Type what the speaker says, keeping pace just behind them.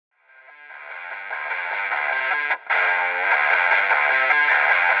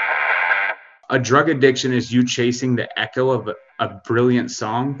A drug addiction is you chasing the echo of a brilliant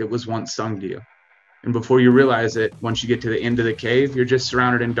song that was once sung to you. And before you realize it, once you get to the end of the cave, you're just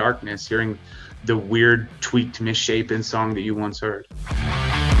surrounded in darkness, hearing the weird, tweaked, misshapen song that you once heard.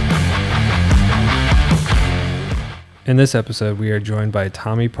 In this episode, we are joined by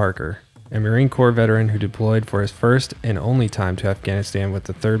Tommy Parker, a Marine Corps veteran who deployed for his first and only time to Afghanistan with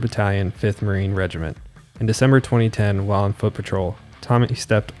the 3rd Battalion, 5th Marine Regiment. In December 2010, while on foot patrol, Tommy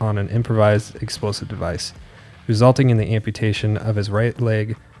stepped on an improvised explosive device, resulting in the amputation of his right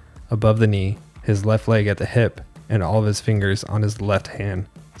leg above the knee, his left leg at the hip, and all of his fingers on his left hand,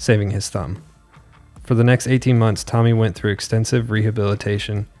 saving his thumb. For the next 18 months, Tommy went through extensive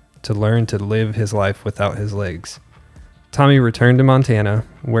rehabilitation to learn to live his life without his legs. Tommy returned to Montana,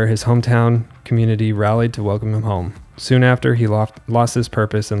 where his hometown community rallied to welcome him home. Soon after, he lost his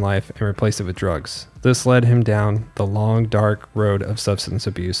purpose in life and replaced it with drugs. This led him down the long, dark road of substance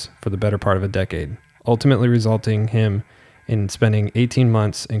abuse for the better part of a decade, ultimately resulting him in spending 18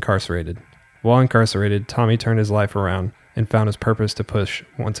 months incarcerated. While incarcerated, Tommy turned his life around and found his purpose to push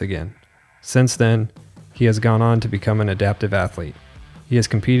once again. Since then, he has gone on to become an adaptive athlete. He has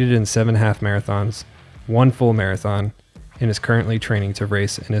competed in 7 half marathons, 1 full marathon, and is currently training to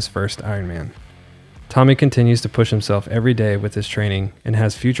race in his first Ironman. Tommy continues to push himself every day with his training and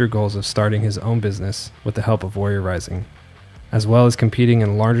has future goals of starting his own business with the help of Warrior Rising, as well as competing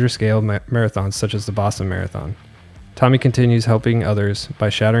in larger scale marathons such as the Boston Marathon. Tommy continues helping others by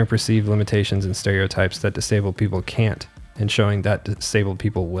shattering perceived limitations and stereotypes that disabled people can't and showing that disabled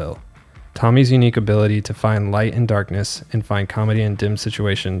people will. Tommy's unique ability to find light in darkness and find comedy in dim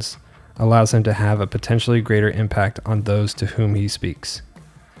situations allows him to have a potentially greater impact on those to whom he speaks.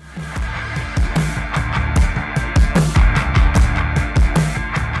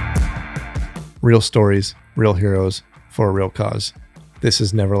 Real stories, real heroes, for a real cause. This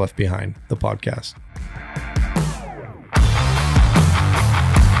is Never Left Behind, the podcast.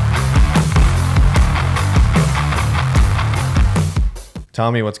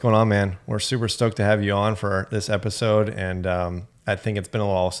 Tommy, what's going on, man? We're super stoked to have you on for this episode, and I think it's been a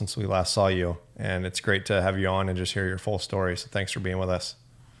while since we last saw you, and it's great to have you on and just hear your full story. So thanks for being with us.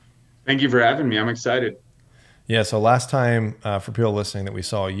 Thank you for having me. I'm excited. Yeah, so last time, for people listening, that we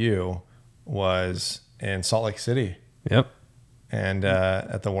saw you was in Salt Lake City. Yep. And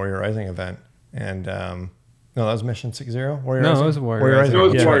at the Warrior Rising event. And no, that was Mission 60? Warrior No, Rising? it was a Warrior Rising. It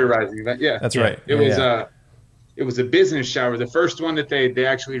was Yeah. Warrior Rising event. Yeah, That's right. It was a business shower, the first one that they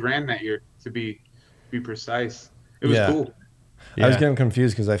actually ran that year, to be precise. It was cool. I was getting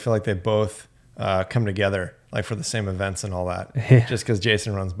confused because I feel like they both come together, like for the same events and all that. Yeah. Just because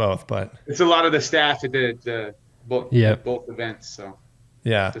Jason runs both, but It's a lot of the staff at the both events. So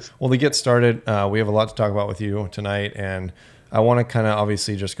yeah. Well, to get started, we have a lot to talk about with you tonight, and I want to kind of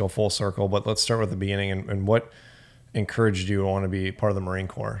obviously just go full circle, but let's start with the beginning and what encouraged you to want to be part of the Marine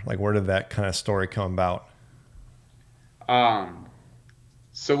Corps? Like, where did that kind of story come about?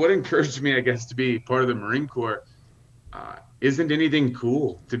 So what encouraged me, I guess, to be part of the Marine Corps isn't anything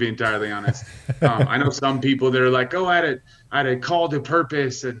cool, to be entirely honest. I know some people that are like, oh, I had a call to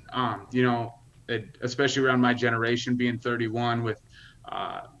purpose, and especially around my generation, being 31 with,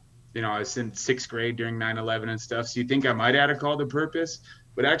 I was in 6th grade during 9/11 and stuff. So you think I might have had a call to purpose,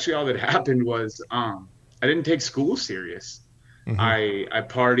 but actually all that happened was I didn't take school serious. Mm-hmm. I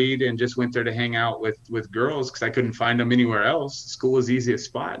partied and just went there to hang out with girls because I couldn't find them anywhere else. School was the easiest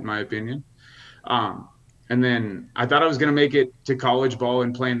spot, in my opinion. And then I thought I was going to make it to college ball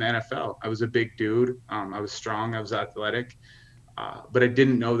and play in the NFL. I was a big dude. I was strong. I was athletic. But I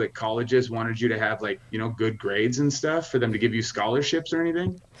didn't know that colleges wanted you to have good grades and stuff for them to give you scholarships or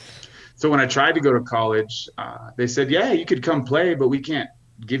anything. So when I tried to go to college, they said, yeah, you could come play, but we can't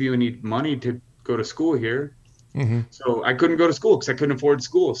give you any money to go to school here. Mm-hmm. So I couldn't go to school because I couldn't afford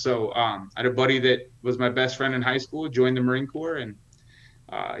school. So I had a buddy that was my best friend in high school, joined the Marine Corps, and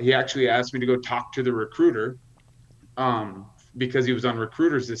he actually asked me to go talk to the recruiter because he was on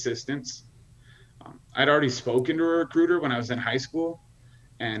recruiter's assistance. I'd already spoken to a recruiter when I was in high school,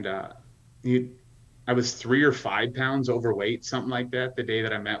 and I was 3 or 5 pounds overweight, something like that, the day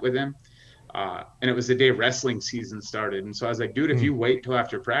that I met with him. And it was the day wrestling season started. And so I was like, dude, if you wait till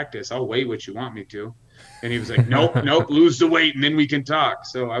after practice, I'll weigh what you want me to. And he was like, nope, lose the weight and then we can talk.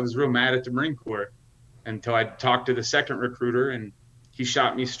 So I was real mad at the Marine Corps until I talked to the second recruiter, and he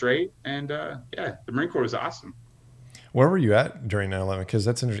shot me straight. And the Marine Corps was awesome. Where were you at during 9/11? Because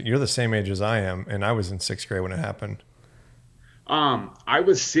that's interesting. You're the same age as I am, and I was in 6th grade when it happened. I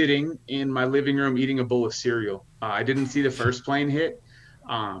was sitting in my living room eating a bowl of cereal. I didn't see the first plane hit,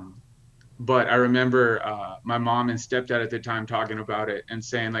 But I remember my mom and stepdad at the time talking about it and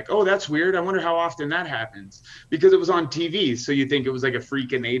saying like, "Oh, that's weird. I wonder how often that happens," because it was on TV, so you think it was like a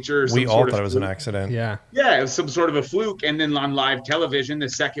freak of nature. Or We some all sort thought of it was an fluke. accident. Yeah. Yeah, it was some sort of a fluke. And then on live television, the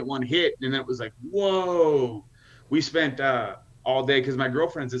second one hit, and then it was like, whoa. We spent all day, because my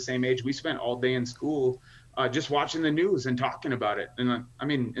girlfriend's the same age. We spent all day in school just watching the news and talking about it. And I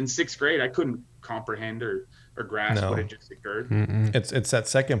mean, in sixth grade, I couldn't comprehend or grasp what had just occurred. It's that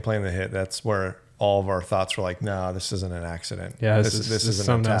second plane that hit. That's where all of our thoughts were like, no, this isn't an accident. Yeah, this is an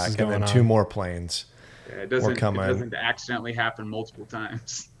something else attack. is And then going two on. more planes. Yeah, it We're doesn't coming. accidentally happen multiple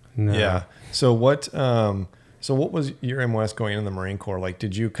times. No. Yeah. So what was your MOS going in the Marine Corps? Like,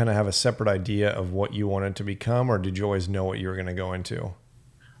 did you kind of have a separate idea of what you wanted to become, or did you always know what you were going to go into?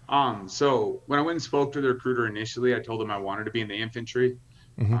 So when I went and spoke to the recruiter initially, I told him I wanted to be in the infantry.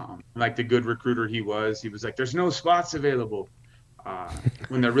 Like the good recruiter he was like, "There's no spots available,"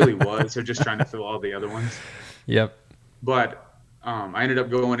 when there really was. They're just trying to fill all the other ones. Yep. But I ended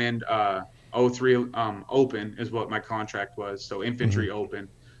up going in 03 open is what my contract was. So infantry open.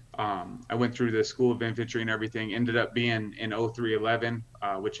 I went through the school of infantry and everything. Ended up being in 0311,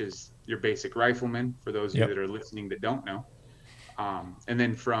 which is your basic rifleman for those of you that are listening that don't know. And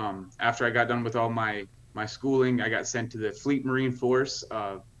then from after I got done with all my schooling, I got sent to the Fleet Marine Force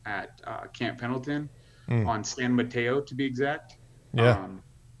at Camp Pendleton on San Mateo, to be exact. Yeah.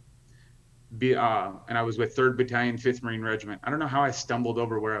 And I was with 3rd Battalion, 5th Marine Regiment. I don't know how I stumbled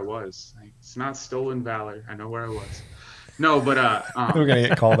over where I was. Like, it's not stolen valor. I know where I was. No, but We're going to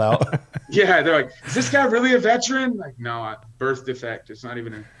get called out. yeah, they're like, "Is this guy really a veteran?" Like, no, birth defect. It's not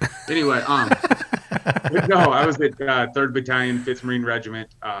even a. Anyway, but no, I was at 3rd Battalion, 5th Marine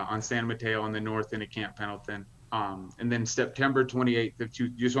Regiment on San Mateo on the north end of Camp Pendleton. And then September 28th of you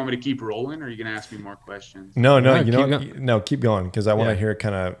just want me to keep rolling, or are you gonna ask me more questions? No, keep going, because I want to hear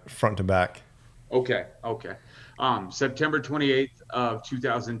kind of front to back. Okay. September 28th of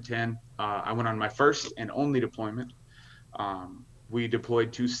 2010, I went on my first and only deployment. We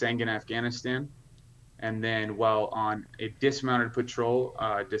deployed to Sangin, Afghanistan, and then while on a dismounted patrol,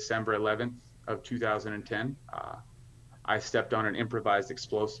 December 11th of 2010, I stepped on an improvised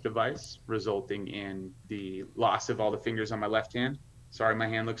explosive device, resulting in the loss of all the fingers on my left hand. Sorry, my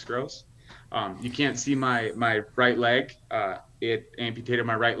hand looks gross. You can't see my right leg. It amputated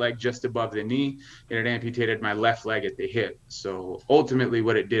my right leg just above the knee, and it amputated my left leg at the hip. So ultimately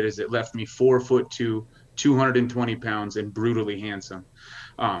what it did is it left me 4'2", 220 pounds, and brutally handsome.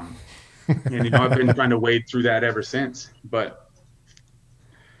 And, I've been trying to wade through that ever since. But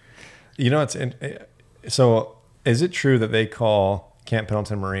so is it true that they call Camp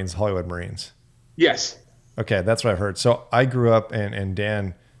Pendleton Marines Hollywood Marines? yes. Okay, that's what I've heard. So I grew up, and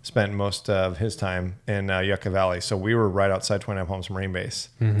Dan spent most of his time in Yucca Valley. So we were right outside 29 Palms Marine Base.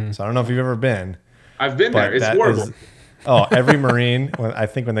 So I don't know if you've ever been. I've been there. It's that horrible. Every Marine, I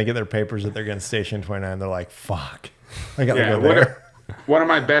think when they get their papers that they're getting stationed 29, they're like, fuck, I got to go there. One of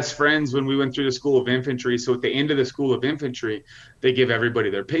my best friends, when we went through the School of Infantry, so at the end of the School of Infantry, they give everybody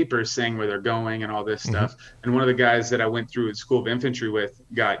their papers saying where they're going and all this stuff. And one of the guys that I went through the School of Infantry with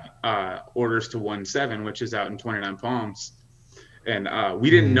got orders to 17, which is out in 29 Palms. And we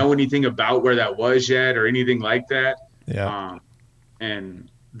didn't know anything about where that was yet or anything like that. Yeah.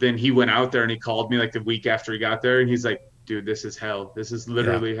 And then he went out there and he called me like the week after he got there. And he's like, "Dude, this is hell. This is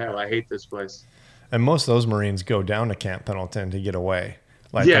literally hell. I hate this place." And most of those Marines go down to Camp Pendleton to get away.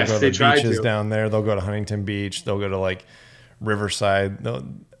 Like Yes, they'll go they to the try beaches to. down there. They'll go to Huntington Beach. They'll go to like Riverside.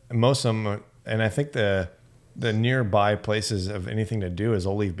 Most of them, and I think the nearby places of anything to do is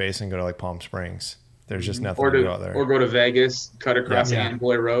they'll leave base and go to like Palm Springs. There's just nothing to do out there. Or go to Vegas, cut across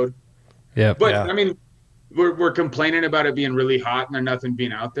Amboy Road. Yeah. But I mean, we're complaining about it being really hot and there nothing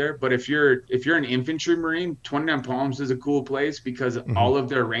being out there. But if you're an infantry Marine, 29 Palms is a cool place because all of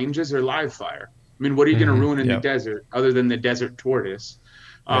their ranges are live fire. I mean, what are you going to ruin in the desert other than the desert tortoise,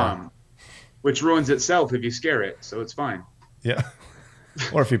 which ruins itself if you scare it. So it's fine. Yeah.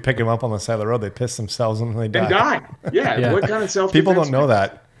 Or if you pick them up on the side of the road, they piss themselves and they die. And die. Yeah. What kind of self-defense? People don't know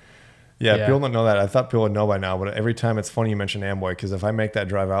that. Yeah, Yeah. people don't know that. I thought people would know by now, but every time it's funny you mention Amboy, because if I make that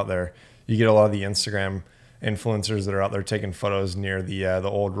drive out there, you get a lot of the Instagram influencers that are out there taking photos near the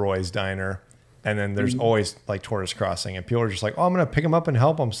old Roy's Diner. And then there's always like tortoise crossing, and people are just like, "Oh, I'm going to pick them up and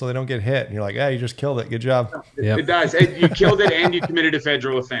help them so they don't get hit." And you're like, "Yeah, you just killed it. Good job." It does. You killed it and you committed a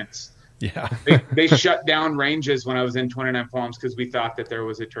federal offense. Yeah. They shut down ranges when I was in 29 Palms because we thought that there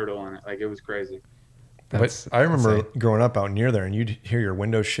was a turtle on it. Like, it was crazy. But I remember growing up out near there, and you'd hear your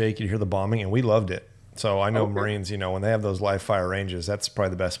windows shake, you'd hear the bombing, and we loved it. So I know Marines, when they have those live fire ranges, that's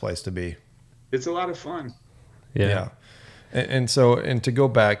probably the best place to be. It's a lot of fun. Yeah. And so, and to go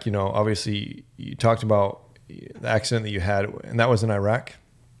back, obviously you talked about the accident that you had, and that was in Iraq,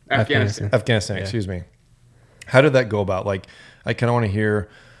 Afghanistan. Afghanistan, Yeah. excuse me. How did that go about? Like, I kind of want to hear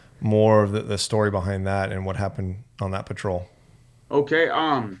more of the story behind that and what happened on that patrol. Okay.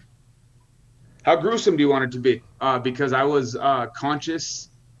 How gruesome do you want it to be? Because I was conscious.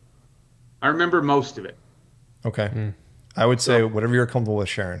 I remember most of it. Okay. I would say whatever you're comfortable with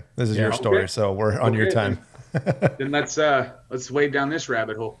sharing. This is your story, Okay. so we're on your time. Then let's wade down this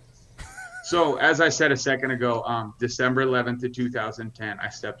rabbit hole. So as I said a second ago, December 11th of 2010, I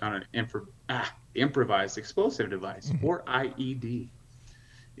stepped on an improvised explosive device, or IED.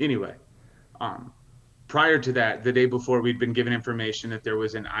 Anyway, prior to that, the day before, we'd been given information that there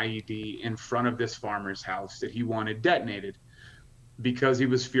was an IED in front of this farmer's house that he wanted detonated because he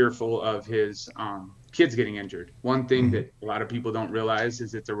was fearful of his kids getting injured. One thing that a lot of people don't realize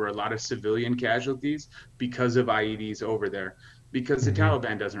is that there were a lot of civilian casualties because of IEDs over there, because the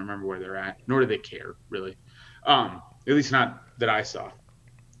Taliban doesn't remember where they're at, nor do they care, really. At least not that I saw.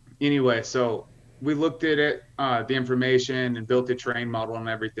 Anyway, so we looked at it, the information, and built a terrain model and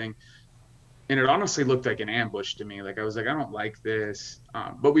everything. And it honestly looked like an ambush to me. Like, I was like, I don't like this.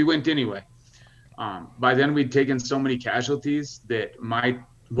 But we went anyway. By then, we'd taken so many casualties that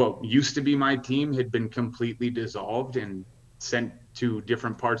what used to be my team had been completely dissolved and sent to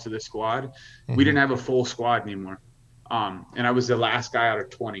different parts of the squad. We didn't have a full squad anymore. And I was the last guy out of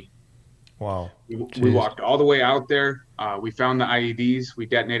 20. Wow. We walked all the way out there. We found the IEDs. We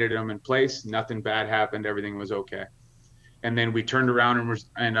detonated them in place. Nothing bad happened. Everything was okay. And then we turned around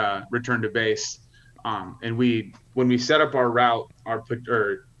and returned to base. And when we set up our route, our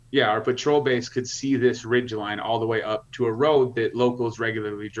patrol base could see this ridge line all the way up to a road that locals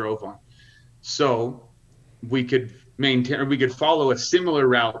regularly drove on. So we could follow a similar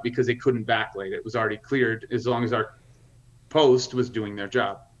route because they couldn't backlight. It was already cleared as long as our post was doing their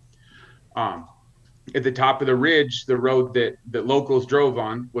job. At the top of the ridge, the road that locals drove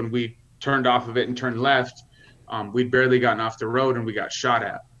on, when we turned off of it and turned left, we'd barely gotten off the road and we got shot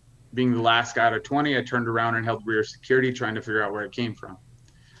at. Being the last guy out of 20, I turned around and held rear security trying to figure out where it came from.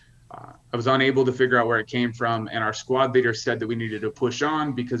 I was unable to figure out where it came from, and our squad leader said that we needed to push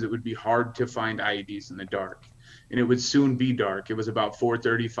on because it would be hard to find IEDs in the dark. And it would soon be dark. It was about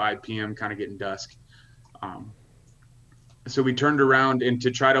 4:35 p.m., kind of getting dusk. So we turned around, and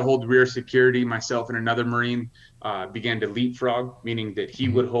to try to hold rear security, myself and another Marine began to leapfrog, meaning that he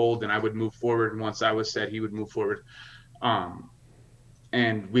would hold and I would move forward. And once I was set, he would move forward.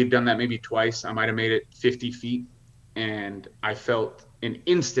 And we'd done that maybe twice. I might have made it 50 feet. And I felt an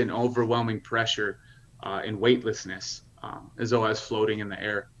instant overwhelming pressure and weightlessness, as though I was floating in the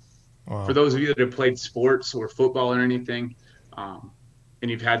air. Wow. For those of you that have played sports or football or anything, and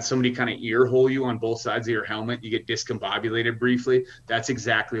you've had somebody kind of ear hole you on both sides of your helmet, you get discombobulated briefly. That's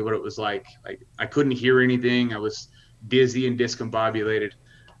exactly what it was like. Like, I couldn't hear anything. I was dizzy and discombobulated.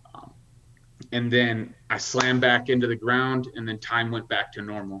 And then I slammed back into the ground, and then time went back to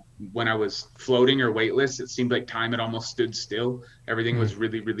normal. When I was floating or weightless, it seemed like time had almost stood still. Everything was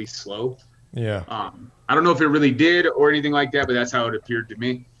really, really slow. Yeah. I don't know if it really did or anything like that, but that's how it appeared to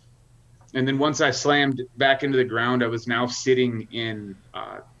me. And then once I slammed back into the ground, I was now sitting in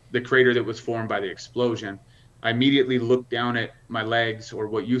the crater that was formed by the explosion. I immediately looked down at my legs, or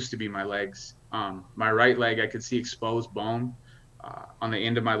what used to be my legs. My right leg, I could see exposed bone on the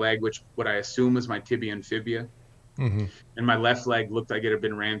end of my leg, which what I assume was my tibia and fibia. And my left leg looked like it had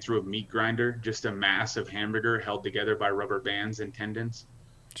been ran through a meat grinder, just a mass of hamburger held together by rubber bands and tendons.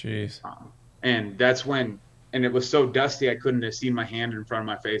 Jeez. And that's when, and it was so dusty I couldn't have seen my hand in front of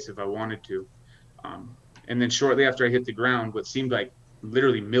my face if I wanted to. And then shortly after I hit the ground, what seemed like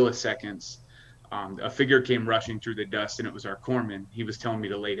literally milliseconds, a figure came rushing through the dust, and it was our corpsman. He was telling me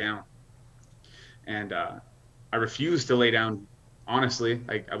to lay down. And I refused to lay down. Honestly,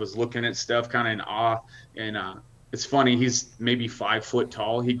 I was looking at stuff kind of in awe, and it's funny, he's maybe 5 foot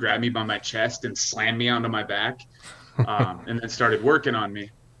tall. He grabbed me by my chest and slammed me onto my back, and then started working on me.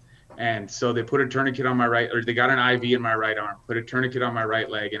 And so they put a tourniquet on my right, or they got an IV in my right arm, put a tourniquet on my right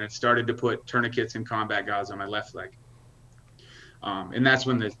leg, and it started to put tourniquets and combat gauze on my left leg. And that's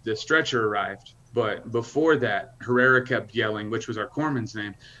when the stretcher arrived. But before that, Herrera kept yelling, which was our corpsman's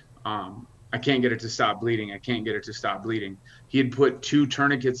name, I can't get it to stop bleeding. I can't get it to stop bleeding. He had put 2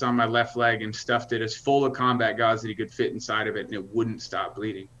 tourniquets on my left leg and stuffed it as full of combat gauze that he could fit inside of it, and it wouldn't stop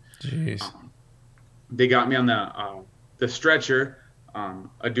bleeding. Jeez. They got me on the stretcher.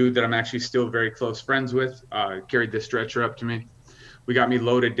 A dude that I'm actually still very close friends with carried the stretcher up to me. We got me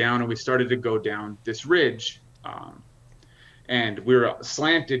loaded down, and we started to go down this ridge. And we were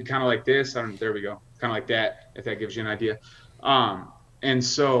slanted kind of like this. There we go. Kind of like that, if that gives you an idea. And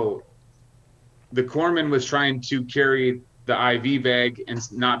so the corpsman was trying to carry the IV bag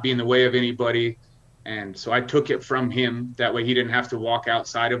and not be in the way of anybody. And so I took it from him. That way he didn't have to walk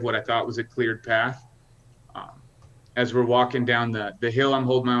outside of what I thought was a cleared path. As we're walking down the hill, I'm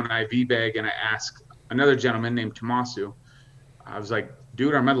holding my own IV bag, and I ask another gentleman named Tomasu. I was like,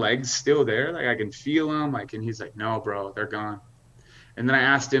 dude, are my legs still there? Like, I can feel them. And he's like, no, bro, they're gone. And then I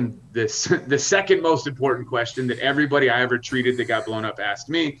asked him the second most important question that everybody I ever treated that got blown up asked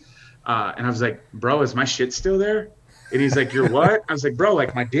me. And I was like, bro, is my shit still there? And he's like, you're what? I was like, bro,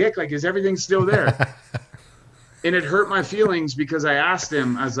 like my dick, like, is everything still there? And it hurt my feelings because I asked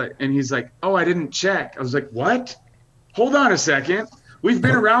him, I was like, and he's like, oh, I didn't check. I was like, what? Hold on a second. We've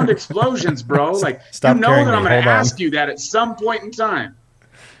been around explosions, bro. Like, Stop you know carrying that I'm me. going to Hold on. ask you that at some point in time.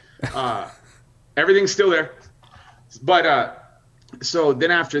 Everything's still there. But so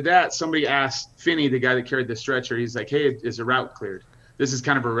then after that, somebody asked Finney, the guy that carried the stretcher, he's like, hey, is the route cleared? This is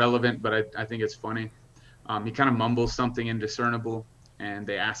kind of irrelevant, but I think it's funny. He kind of mumbles something indiscernible, and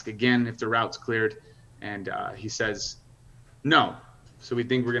they ask again if the route's cleared, and he says, no. So we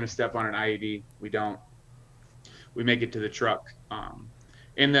think we're going to step on an IED. We don't. We make it to the truck. On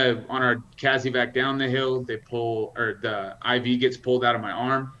our Casevac down the hill, the IV gets pulled out of my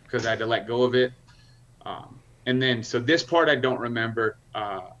arm because I had to let go of it. And then, so this part I don't remember,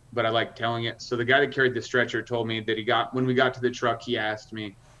 but I like telling it. So the guy that carried the stretcher told me that when we got to the truck, he asked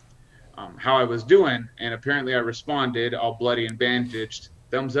me how I was doing. And apparently I responded, all bloody and bandaged,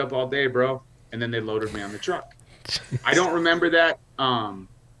 thumbs up all day, bro. And then they loaded me on the truck. I don't remember that.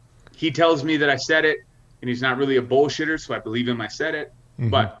 He tells me that I said it, and he's not really a bullshitter, so I believe him. I said it. Mm-hmm.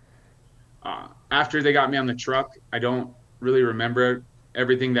 But after they got me on the truck, I don't really remember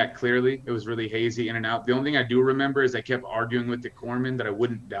everything that clearly. It was really hazy in and out. The only thing I do remember is I kept arguing with the corpsman that I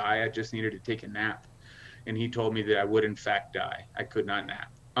wouldn't die. I just needed to take a nap. And he told me that I would, in fact, die. I could not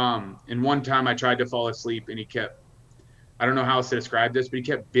nap. And one time I tried to fall asleep, and he kept, I don't know how else to describe this, but he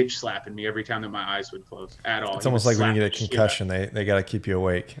kept bitch slapping me every time that my eyes would close at all. It's almost like when you get a concussion, they got to keep you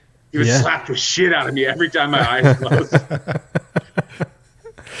awake. He would slap the shit out of me every time my eyes closed.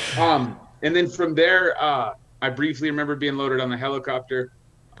 And then from there, I briefly remember being loaded on the helicopter.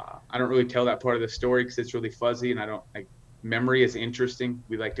 I don't really tell that part of the story because it's really fuzzy, and memory is interesting.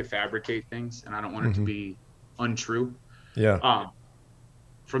 We like to fabricate things, and I don't want it to be untrue. Yeah.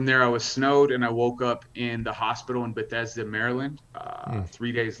 From there, I was snowed, and I woke up in the hospital in Bethesda, Maryland,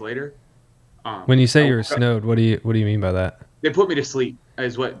 3 days later. When you say you were snowed, what do you mean by that? They put me to sleep,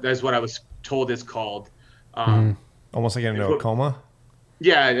 is what I was told it's called. Almost like into a coma?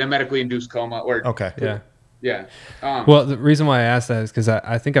 Yeah, a medically induced coma. Okay. Yeah. Well, the reason why I asked that is because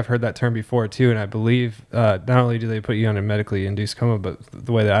I think I've heard that term before too, and I believe not only do they put you on a medically induced coma, but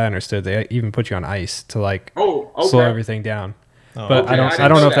the way that I understood, they even put you on ice to slow everything down. But I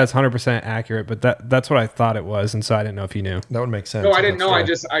don't know if that's 100% accurate, but that's what I thought it was, and so I didn't know if you knew. That would make sense. No, I didn't know.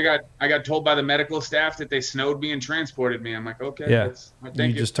 I got told by the medical staff that they snowed me and transported me. I'm like, okay. Yeah.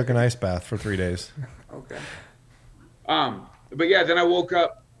 You just took an ice bath for 3 days. Okay. But yeah, then I woke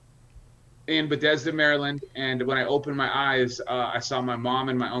up in Bethesda, Maryland, and when I opened my eyes, I saw my mom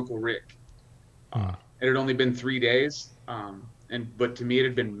and my uncle Rick. It had only been 3 days, but to me it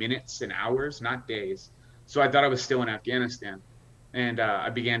had been minutes and hours, not days. So I thought I was still in Afghanistan. And I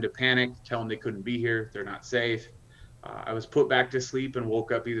began to panic, tell them they couldn't be here, they're not safe. I was put back to sleep and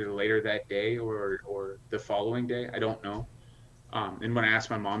woke up either later that day or the following day. I don't know. And when I asked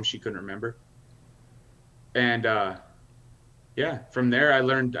my mom, she couldn't remember. And from there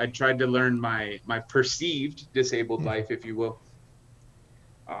I tried to learn my perceived disabled life, if you will.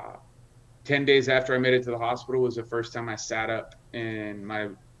 10 days after I made it to the hospital was the first time I sat up in my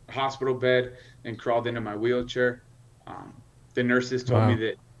hospital bed and crawled into my wheelchair. The nurses told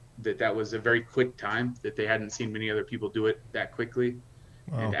me that was a very quick time, that they hadn't seen many other people do it that quickly,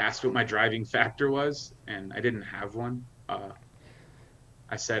 and asked what my driving factor was, and I didn't have one.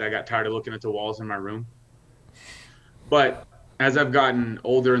 I said I got tired of looking at the walls in my room. But as I've gotten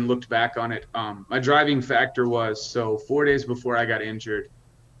older and looked back on it, my driving factor was, 4 days before I got injured,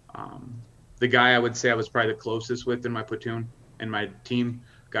 the guy I would say I was probably the closest with in my platoon and my team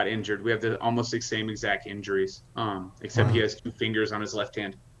got injured. We have almost the same exact injuries, except he has 2 fingers on his left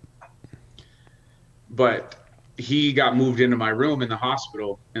hand. But he got moved into my room in the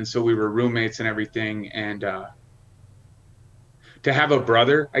hospital, and so we were roommates and everything. And to have a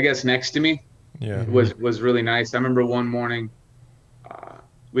brother, I guess, next to me was really nice. I remember one morning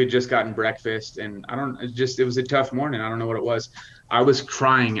we had just gotten breakfast, and it was a tough morning. I don't know what it was. I was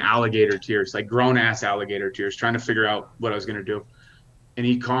crying alligator tears, like grown-ass alligator tears, trying to figure out what I was going to do. And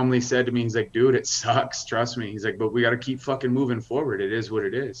he calmly said to me, he's like, dude, it sucks. Trust me. He's like, but we got to keep fucking moving forward. It is what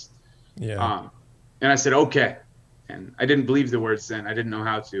it is. Yeah. And I said, okay. And I didn't believe the words then. I didn't know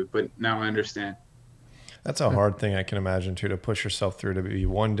how to, but now I understand. That's a hard thing I can imagine too, to push yourself through, to be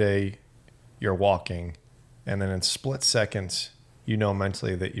one day you're walking and then in split seconds, you know,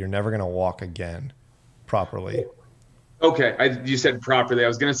 mentally that you're never going to walk again properly. Okay. You said properly. I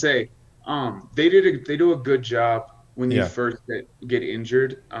was going to say, they do a good job when you first get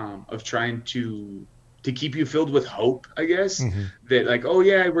injured, of trying to keep you filled with hope, I guess, that like, oh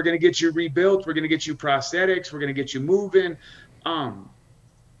yeah, we're going to get you rebuilt. We're going to get you prosthetics. We're going to get you moving.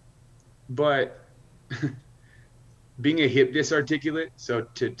 But being a hip disarticulate, so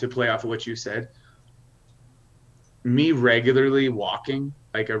to play off of what you said, me regularly walking,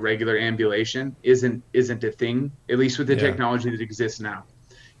 like a regular ambulation, isn't a thing, at least with the technology that exists now,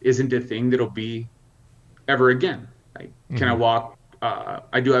 isn't a thing that'll be ever again. Like, can I walk?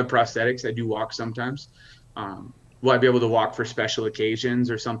 I do have prosthetics. I do walk sometimes. Will I be able to walk for special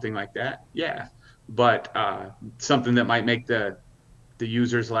occasions or something like that? Yeah. But something that might make the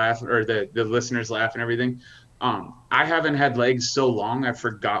users laugh, or the listeners laugh and everything. I haven't had legs so long, I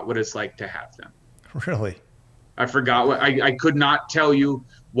forgot what it's like to have them. Really? I forgot I could not tell you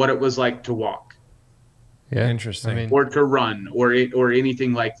what it was like to walk. Yeah. Interesting. Or to run or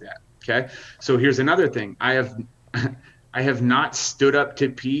anything like that. Okay. So here's another thing. I have not stood up to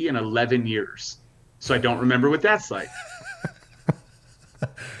pee in 11 years. So I don't remember what that's like.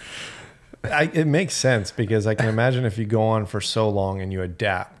 It makes sense, because I can imagine if you go on for so long and you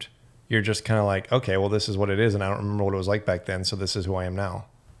adapt, you're just kind of like, okay, well, this is what it is. And I don't remember what it was like back then. So this is who I am now.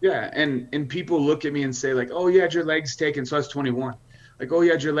 Yeah. And people look at me and say like, oh, you had your legs taken. So I was 21. Like, oh,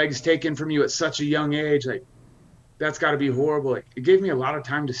 you had your legs taken from you at such a young age. Like, that's got to be horrible. Like, it gave me a lot of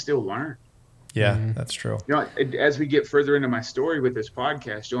time to still learn. Yeah, that's true. You know, as we get further into my story with this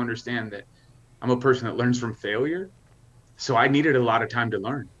podcast, you'll understand that I'm a person that learns from failure. So I needed a lot of time to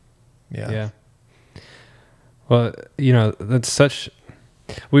learn. Yeah. Well, you know, that's such.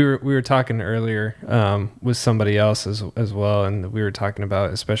 We were talking earlier with somebody else as well, and we were talking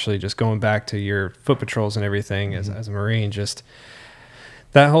about, especially just going back to your foot patrols and everything as a Marine, just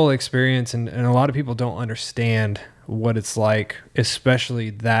that whole experience, and a lot of people don't understand what it's like, especially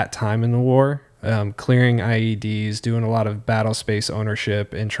that time in the war, clearing IEDs, doing a lot of battle space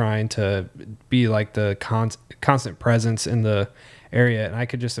ownership, and trying to be like the constant presence in the area. And I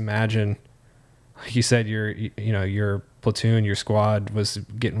could just imagine, like you said, your platoon, your squad was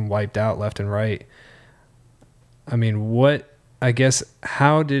getting wiped out left and right. I mean,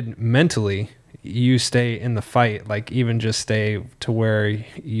 how did mentally you stay in the fight, like even just stay to where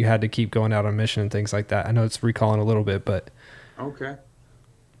you had to keep going out on mission and things like that? I know it's recalling a little bit, but okay.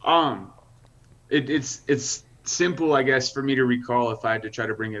 It's simple, I guess, for me to recall if I had to try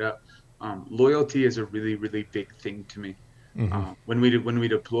to bring it up. Loyalty is a really, really big thing to me. When we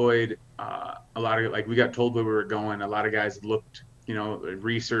deployed, a lot of, like, we got told where we were going. A lot of guys looked,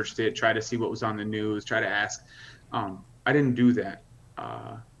 researched it, tried to see what was on the news, try to ask. I didn't do that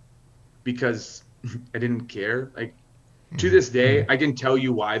because I didn't care. Like, to this day, I can tell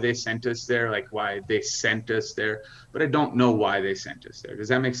you why they sent us there, but I don't know why they sent us there. Does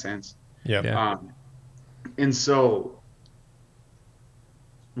that make sense? Yeah. And so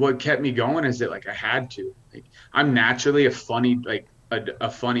what kept me going is that, like, I had to. Like, I'm naturally a funny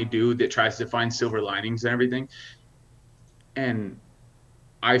dude that tries to find silver linings and everything. And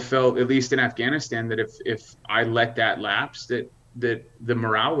I felt, at least in Afghanistan, that if I let that lapse, that the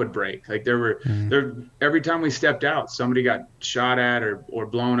morale would break. Like, every time we stepped out, somebody got shot at or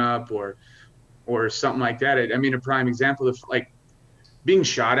blown up or something like that. A prime example of, like, being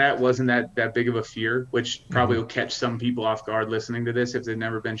shot at wasn't that big of a fear, which probably will catch some people off guard listening to this if they've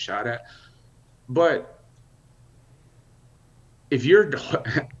never been shot at. But if you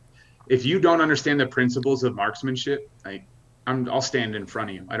don't understand the principles of marksmanship, like, I'll stand in front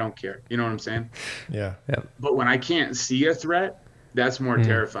of you. I don't care. You know what I'm saying? Yeah. But when I can't see a threat, that's more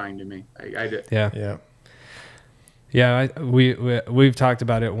terrifying to me. Yeah, we've talked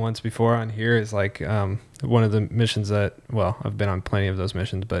about it once before on here. Is like one of the missions that, well, I've been on plenty of those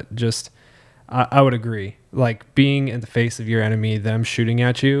missions, but just I would agree. Like, being in the face of your enemy, them shooting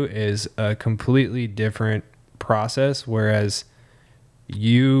at you is a completely different process. Whereas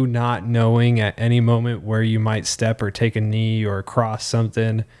you not knowing at any moment where you might step or take a knee or cross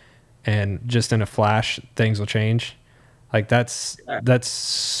something, and just in a flash things will change. Like, that's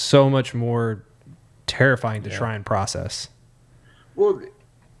so much more terrifying to try and process. Well,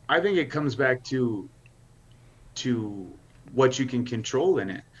 I think it comes back to what you can control in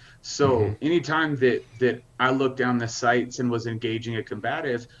it. So anytime that I looked down the sights and was engaging a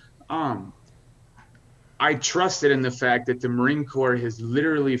combative, I trusted in the fact that the Marine Corps has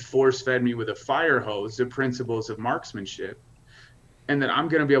literally force-fed me with a fire hose the principles of marksmanship, and that I'm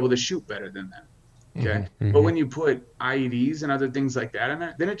going to be able to shoot better than them. Okay. But when you put IEDs and other things like that in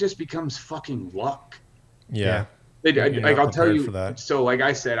there, then it just becomes fucking luck. Yeah. Like I'll tell you, so like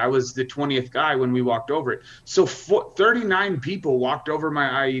I said, I was the 20th guy when we walked over it. So 39 people walked over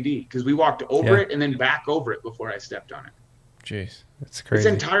my IED because we walked over it and then back over it before I stepped on it. Jeez. That's crazy.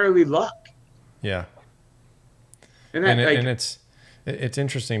 It's entirely luck. Yeah. And it's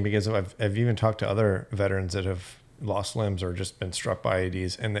interesting because I've even talked to other veterans that have lost limbs or just been struck by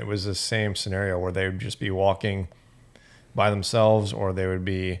IEDs, and it was the same scenario where they would just be walking by themselves, or they would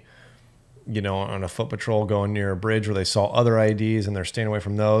be, on a foot patrol going near a bridge where they saw other IEDs and they're staying away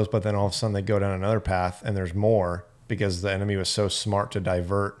from those, but then all of a sudden they go down another path and there's more because the enemy was so smart to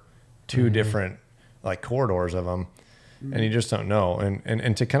divert two different like corridors of them, and you just don't know.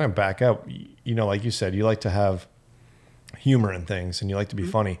 And to kind of back up, like you said, you like to have humor in things and you like to be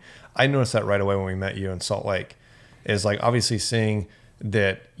funny. I noticed that right away when we met you in Salt Lake, is like obviously seeing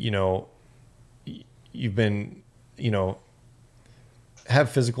that, you've been, have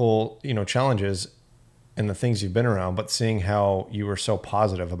physical, challenges and the things you've been around, but seeing how you were so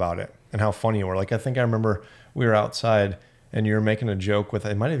positive about it and how funny you were. Like, I think I remember we were outside and you were making a joke with,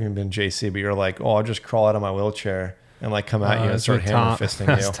 it might have even been JC, but you're like, oh, I'll just crawl out of my wheelchair and like come at you and start hammer fisting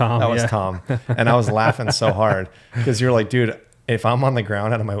you. That was Tom. And I was laughing so hard because you're like, dude, if I'm on the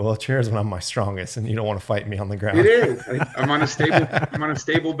ground out of my wheelchair is when I'm my strongest, and you don't want to fight me on the ground. It is. I'm on a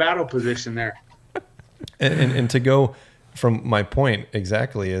stable battle position there. And to go from my point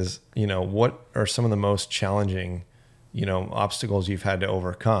exactly is, what are some of the most challenging, obstacles you've had to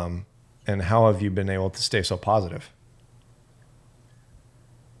overcome, and how have you been able to stay so positive?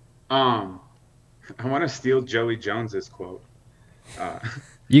 I want to steal Joey Jones's quote.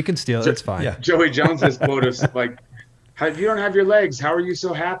 You can steal it. It's fine. Yeah. Joey Jones's quote is like, if you don't have your legs, how are you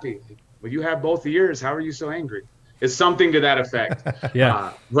so happy? Well, you have both of yours. How are you so angry? It's something to that effect.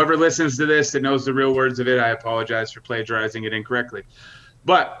 Yeah. Whoever listens to this that knows the real words of it, I apologize for plagiarizing it incorrectly.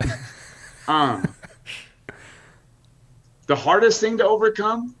 But the hardest thing to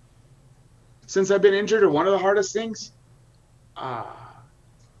overcome since I've been injured, or one of the hardest things,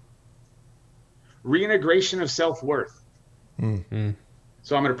 reintegration of self-worth. Mm-hmm.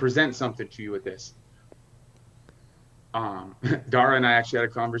 So I'm going to present something to you with this. Dara and I actually had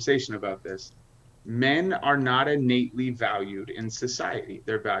a conversation about this. Men are not innately valued in society.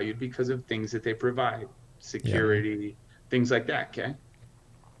 They're valued because of things that they provide, security, things like that. Okay.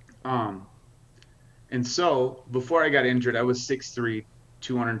 And so before I got injured, I was 6'3",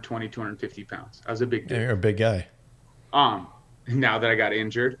 220, 250 pounds. I was a big dude. Yeah, you're a big guy. Now that I got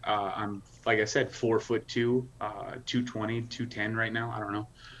injured, I'm, like I said, 4'2", 220, 210 right now. I don't know.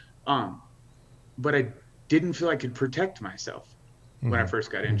 But I didn't feel I could protect myself when I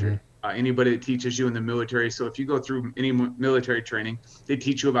first got injured. Anybody that teaches you in the military, so if you go through any military training, they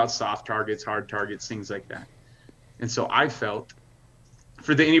teach you about soft targets, hard targets, things like that. And so I felt,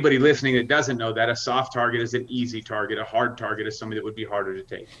 for anybody listening that doesn't know that, a soft target is an easy target. A hard target is something that would be harder to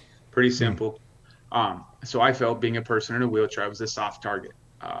take. Pretty simple. So I felt, being a person in a wheelchair, I was a soft target,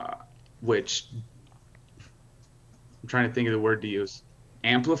 which I'm trying to think of the word to use.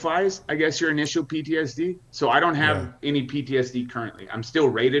 Amplifies, I guess, your initial PTSD. So I don't have any PTSD currently. I'm still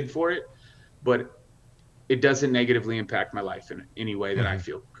rated for it, but it doesn't negatively impact my life in any way that I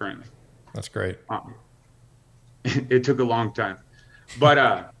feel currently. That's great. It took a long time,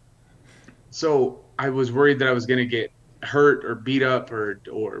 but so I was worried that I was going to get hurt or beat up or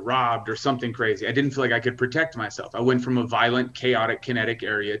robbed or something crazy. I didn't feel like I could protect myself. I went from a violent, chaotic, kinetic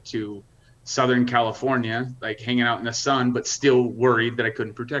area to Southern California, like hanging out in the sun, but still worried that I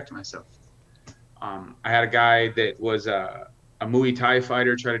couldn't protect myself. I had a guy that was a Muay Thai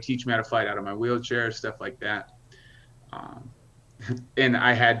fighter try to teach me how to fight out of my wheelchair, stuff like that. And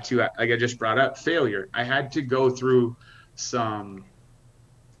I had to, like I just brought up, failure. I had to go through some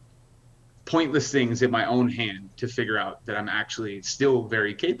pointless things in my own hand to figure out that I'm actually still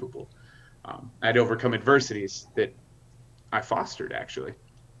very capable. I had to overcome adversities that I fostered, actually.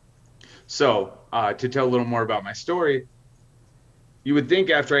 So to tell a little more about my story, you would think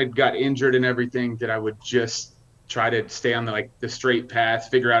after I got injured and everything that I would just try to stay on the straight path,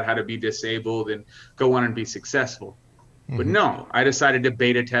 figure out how to be disabled and go on and be successful. But no, I decided to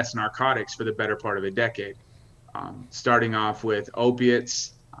beta test narcotics for the better part of a decade. Starting off with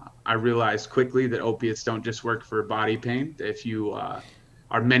opiates. I realized quickly that opiates don't just work for body pain. If you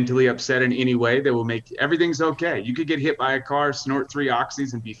are mentally upset in any way, they will make everything's okay. You could get hit by a car, snort 3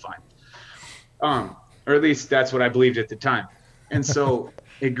 oxys, and be fine. Or at least that's what I believed at the time. And so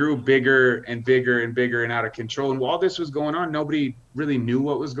it grew bigger and bigger and bigger and out of control. And while this was going on, nobody really knew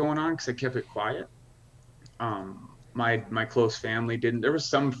what was going on because I kept it quiet. My close family didn't. There were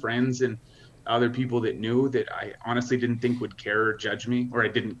some friends and other people that knew that I honestly didn't think would care or judge me, or I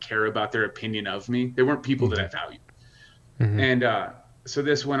didn't care about their opinion of me. They weren't people that I valued. And so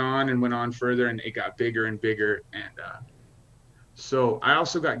this went on further, and it got bigger and bigger. And so I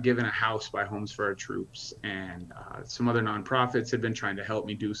also got given a house by Homes for Our Troops, and some other nonprofits had been trying to help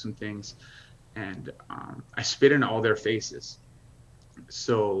me do some things. And I spit in all their faces.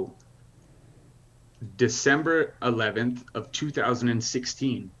 So December 11th of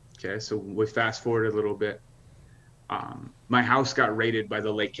 2016, okay, so we fast forward a little bit. My house got raided by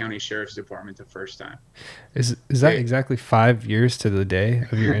the Lake County Sheriff's Department the first time. Is that exactly 5 years to the day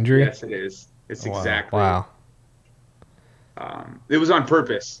of your injury? Yes, it is. It's exactly. Wow. It was on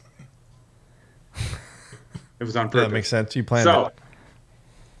purpose. It was on purpose. That makes sense. You planned it.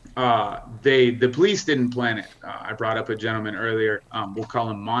 So, the police didn't plan it. I brought up a gentleman earlier. We'll call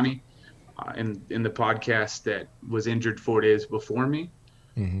him Monty, in the podcast, that was injured 4 days before me.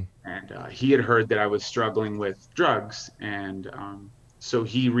 And he had heard that I was struggling with drugs, and so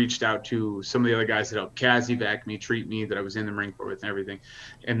he reached out to some of the other guys that helped CASEVAC me, treat me, that I was in the Marine Corps with and everything,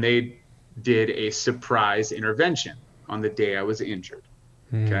 and they did a surprise intervention on the day I was injured.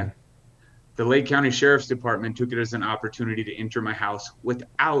 Okay. The Lake County Sheriff's Department took it as an opportunity to enter my house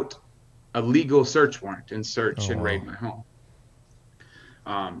without a legal search warrant and raid my home.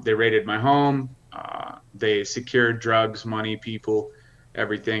 They raided my home. They secured drugs, money, people,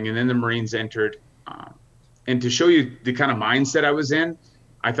 everything. And then the Marines entered. And to show you the kind of mindset I was in,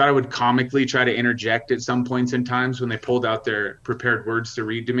 I thought I would comically try to interject at some points in times when they pulled out their prepared words to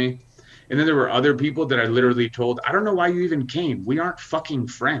read to me. And then there were other people that I literally told, I don't know why you even came. We aren't fucking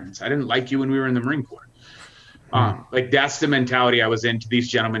friends. I didn't like you when we were in the Marine Corps. Like, that's the mentality I was in to these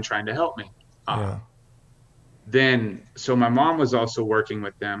gentlemen trying to help me. Then, so my mom was also working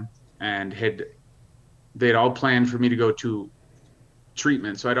with them, and they'd all planned for me to go to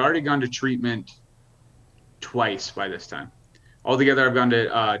treatment. So I'd already gone to treatment twice by this time. Altogether, I've gone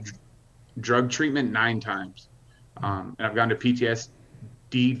to drug treatment 9 times. And I've gone to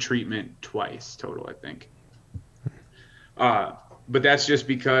PTSD treatment twice total, I think. But that's just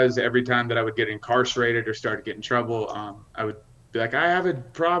because every time that I would get incarcerated or start to get in trouble, I would be like, I have a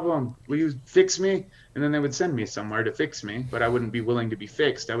problem. Will you fix me? And then they would send me somewhere to fix me, but I wouldn't be willing to be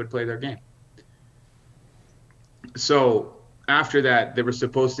fixed. I would play their game. So after that, they were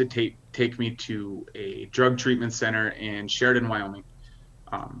supposed to take me to a drug treatment center in Sheridan, Wyoming.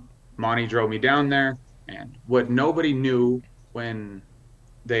 Monty drove me down there, and what nobody knew when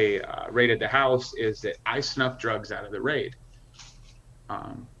they raided the house is that I snuffed drugs out of the raid.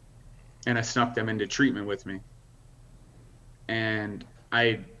 And I snuck them into treatment with me. And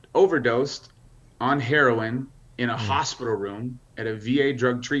I overdosed on heroin in a hospital room at a VA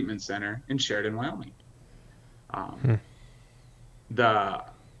drug treatment center in Sheridan, Wyoming.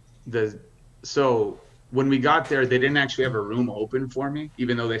 So when we got there, they didn't actually have a room open for me,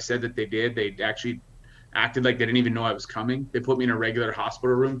 even though they said that they did. They actually acted like they didn't even know I was coming. They put me in a regular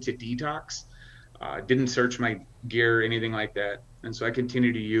hospital room to detox. Didn't search my gear or anything like that. And so I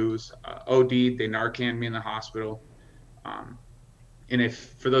continued to use OD. They Narcaned me in the hospital. And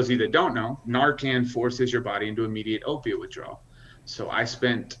if, for those of you that don't know, Narcan forces your body into immediate opiate withdrawal. So I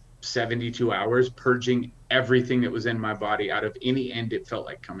spent 72 hours purging everything that was in my body out of any end it felt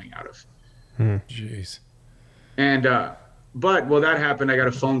like coming out of. Jeez. And, but while that happened, I got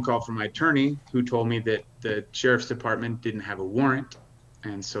a phone call from my attorney who told me that the sheriff's department didn't have a warrant.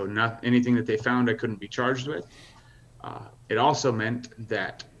 And so anything that they found, I couldn't be charged with. It also meant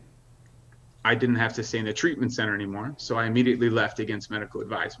that I didn't have to stay in the treatment center anymore. So I immediately left against medical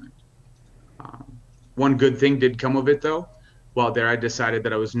advisement. One good thing did come of it, though. While there, I decided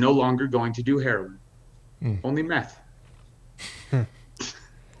that I was no longer going to do heroin, only meth.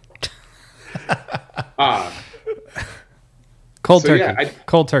 Cold turkey. Yeah,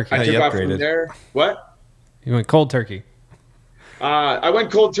 cold turkey. I took off from there. What? You went cold turkey. I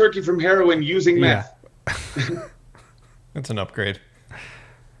went cold turkey from heroin using meth. That's an upgrade.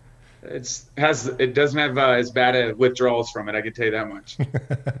 It doesn't have as bad withdrawals from it. I can tell you that much.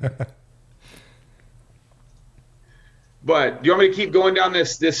 But do you want me to keep going down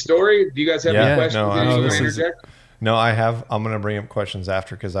this story? Do you guys have any questions? No, I have. I'm going to bring up questions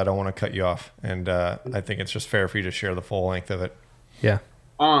after because I don't want to cut you off, and I think it's just fair for you to share the full length of it. Yeah.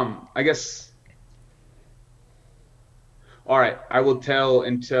 I guess. All right, I will tell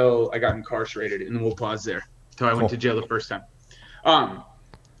until I got incarcerated, and then we'll pause there until I went to jail the first time.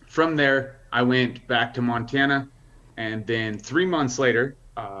 From there, I went back to Montana, and then 3 months later,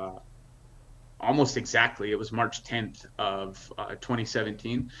 almost exactly, it was March 10th of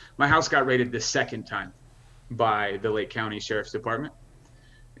 2017, my house got raided the second time by the Lake County Sheriff's Department.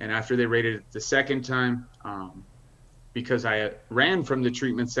 And after they raided it the second time, because I ran from the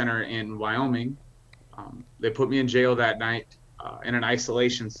treatment center in Wyoming, they put me in jail that night in an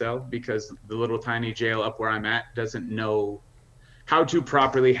isolation cell because the little tiny jail up where I'm at doesn't know how to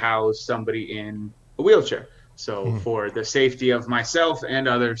properly house somebody in a wheelchair. So for the safety of myself and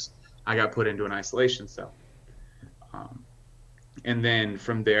others, I got put into an isolation cell. And then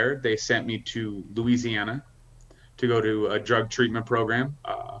from there, they sent me to Louisiana to go to a drug treatment program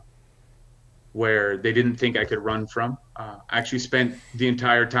where they didn't think I could run from. I actually spent the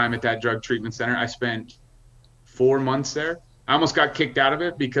entire time at that drug treatment center. I spent 4 months there. I almost got kicked out of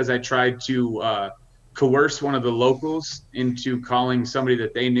it because I tried to coerce one of the locals into calling somebody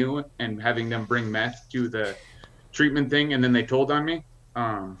that they knew and having them bring meth to the treatment thing, and then they told on me.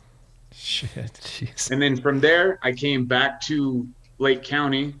 Shit. Jeez. And then from there, I came back to Lake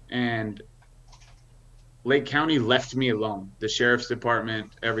County, and Lake County left me alone. The sheriff's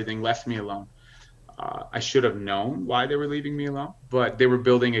department, everything left me alone. I should have known why they were leaving me alone, but they were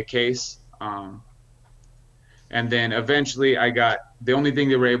building a case. And then eventually the only thing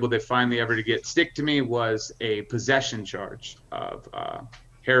they were able to finally ever to stick to me was a possession charge of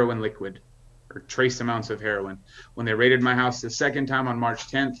heroin liquid, or trace amounts of heroin. When they raided my house the second time on March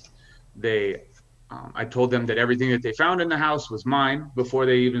 10th, I told them that everything that they found in the house was mine before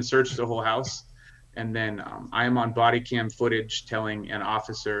they even searched the whole house. And then I am on body cam footage telling an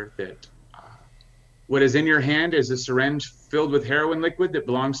officer that what is in your hand is a syringe filled with heroin liquid that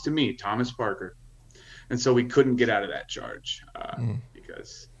belongs to me, Thomas Parker. And so we couldn't get out of that charge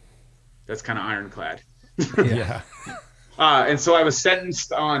because that's kind of ironclad. Yeah. And so I was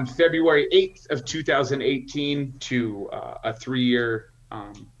sentenced on February 8th of 2018 to a 3-year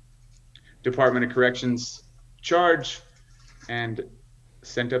Department of Corrections charge and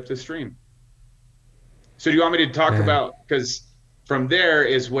sent up the stream. So do you want me to talk about, because from there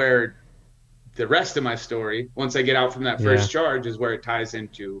is where the rest of my story, once I get out from that first charge, is where it ties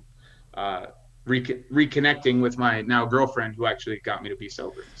into reconnecting with my now girlfriend who actually got me to be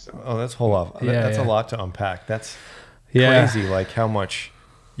sober. So that's a lot to unpack. That's Yeah. crazy, like how much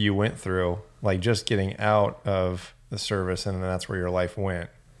you went through, like just getting out of the service, and then that's where your life went.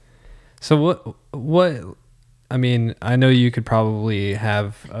 So what, I mean, I know you could probably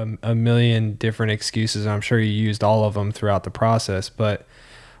have a million different excuses. I'm sure you used all of them throughout the process, but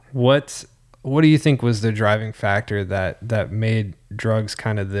what do you think was the driving factor that made drugs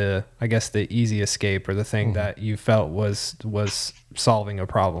kind of the easy escape, or the thing that you felt was solving a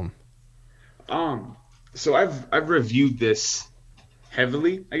problem? So I've reviewed this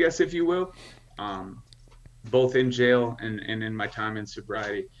heavily, I guess, if you will, both in jail and in my time in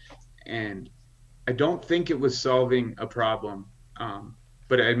sobriety. And I don't think it was solving a problem.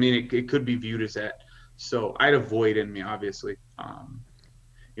 But I mean, it could be viewed as that. So I had a void in me, obviously.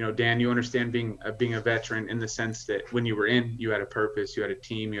 Dan, you understand being a veteran in the sense that when you were in, you had a purpose, you had a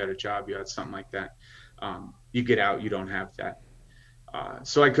team, you had a job, you had something like that. You get out, you don't have that.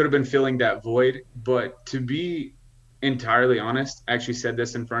 So I could have been filling that void, but to be entirely honest, I actually said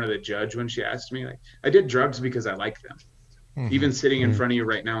this in front of the judge when she asked me, like, I did drugs because I like them. Even sitting in front of you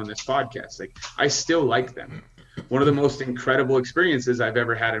right now in this podcast, like, I still like them. One of the most incredible experiences I've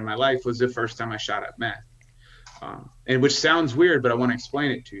ever had in my life was the first time I shot at meth. And which sounds weird, but I want to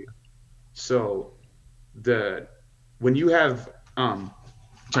explain it to you. So when you have, I'm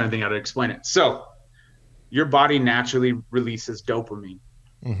trying to think how to explain it. So your body naturally releases dopamine,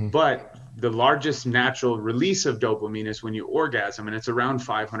 but the largest natural release of dopamine is when you orgasm, and it's around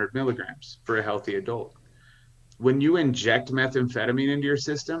 500 milligrams for a healthy adult. When you inject methamphetamine into your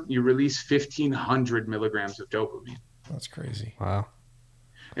system, you release 1,500 milligrams of dopamine. That's crazy. Wow.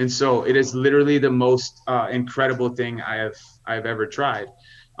 And so it is literally the most incredible thing I've ever tried.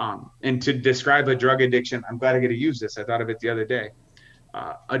 And to describe a drug addiction, I'm glad I get to use this. I thought of it the other day.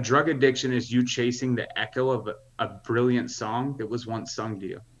 A drug addiction is you chasing the echo of a brilliant song that was once sung to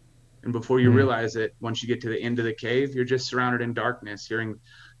you. And before you realize it, once you get to the end of the cave, you're just surrounded in darkness, hearing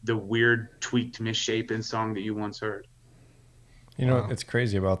the weird, tweaked, misshapen song that you once heard. What's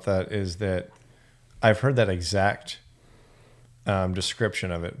crazy about that is that I've heard that exact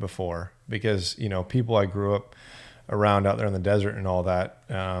description of it before, because people I grew up around out there in the desert and all that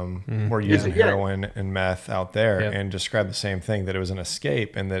were using heroin and meth out there, and described the same thing, that it was an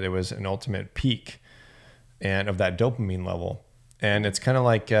escape and that it was an ultimate peak and of that dopamine level. And it's kind of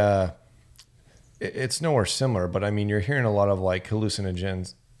like, it's nowhere similar, but I mean, you're hearing a lot of like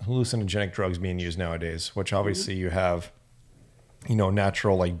hallucinogenic drugs being used nowadays, which obviously you have,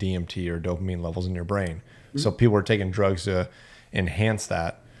 natural like DMT or dopamine levels in your brain. So people are taking drugs to enhance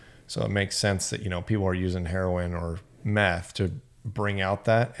that. So it makes sense that, people are using heroin or meth to bring out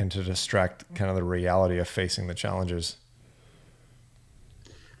that and to distract kind of the reality of facing the challenges.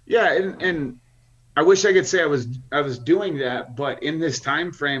 Yeah. And I wish I could say I was doing that, but in this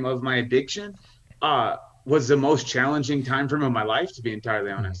time frame of my addiction, was the most challenging time frame of my life, to be entirely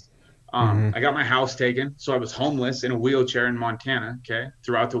honest. I got my house taken, so I was homeless in a wheelchair in Montana, okay,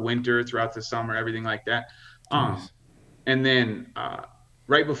 throughout the winter, throughout the summer, everything like that. And then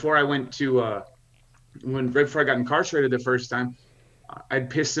right before I went to, right before I got incarcerated the first time, I'd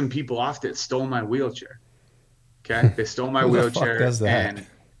pissed some people off that stole my wheelchair. Okay, they stole my wheelchair, does that?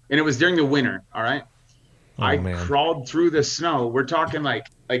 and it was during the winter. All right, I crawled through the snow. We're talking like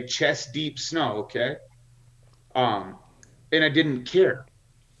chest deep snow, okay? And I didn't care.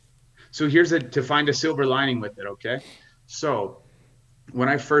 So here's to find a silver lining with it, okay? So when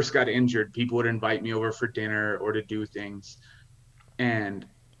I first got injured, people would invite me over for dinner or to do things, and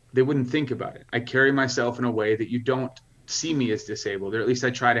they wouldn't think about it. I carry myself in a way that you don't see me as disabled, or at least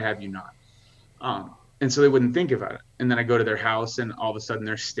I try to have you not. And so they wouldn't think about it. And then I go to their house, and all of a sudden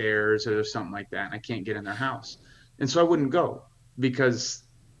there's stairs or there's something like that, and I can't get in their house. And so I wouldn't go, because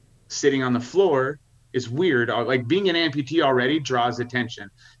sitting on the floor is weird. Like, being an amputee already draws attention.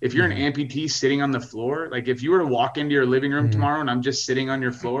 If you're an amputee sitting on the floor, like if you were to walk into your living room tomorrow and I'm just sitting on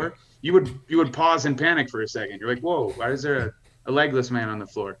your floor, you would pause and panic for a second. You're like, whoa, why is there a legless man on the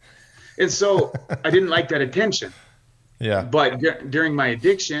floor? And so I didn't like that attention. Yeah. But during my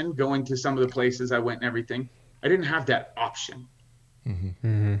addiction, going to some of the places I went and everything, I didn't have that option.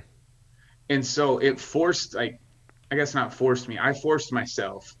 And so it forced, I guess not forced me, I forced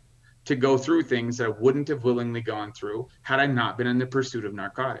myself to go through things that I wouldn't have willingly gone through had I not been in the pursuit of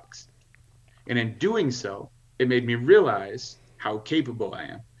narcotics. And in doing so, it made me realize how capable I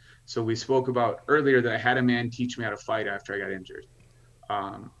am. So we spoke about earlier that I had a man teach me how to fight after I got injured.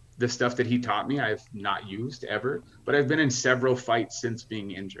 The stuff that he taught me, I've not used ever, but I've been in several fights since being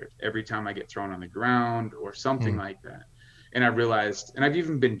injured. Every time I get thrown on the ground or something like that. And I realized, and I've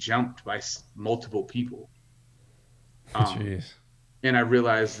even been jumped by multiple people. And I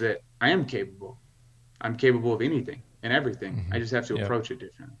realized that I am capable. I'm capable of anything and everything. I just have to approach it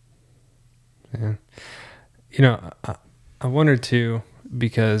differently. Yeah. I wonder too,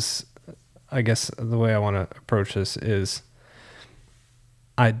 because I guess the way I want to approach this is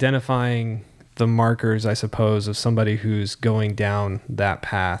identifying the markers, I suppose, of somebody who's going down that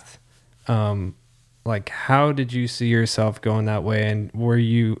path. Like, how did you see yourself going that way? And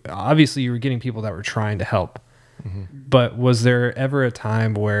obviously you were getting people that were trying to help, but was there ever a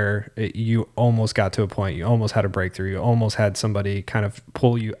time where you almost got to a point, you almost had a breakthrough, you almost had somebody kind of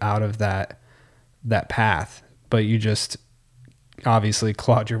pull you out of that path, but you just obviously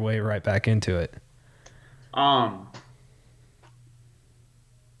clawed your way right back into it?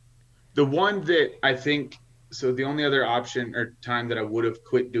 The one that I think, so the only other option or time that I would have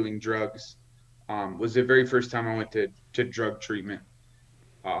quit doing drugs was the very first time I went to drug treatment.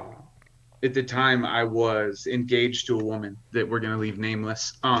 At the time, I was engaged to a woman that we're going to leave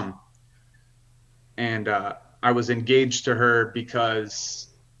nameless. And I was engaged to her because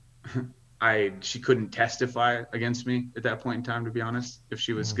she couldn't testify against me at that point in time, to be honest, if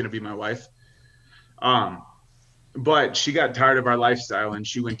she was going to be my wife. But she got tired of our lifestyle and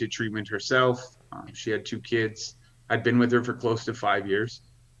she went to treatment herself. She had 2 kids. I'd been with her for close to 5 years.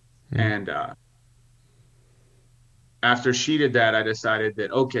 And after she did that, I decided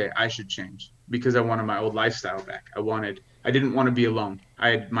that, okay, I should change because I wanted my old lifestyle back. I didn't want to be alone.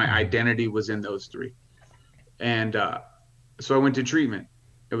 My identity was in those 3. And so I went to treatment.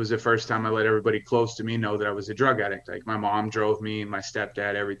 It was the first time I let everybody close to me know that I was a drug addict. Like, my mom drove me, my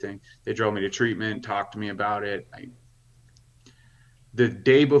stepdad, everything. They drove me to treatment, talked to me about it. The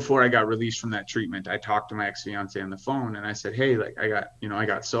day before I got released from that treatment, I talked to my ex-fiance on the phone and I said, hey, like, I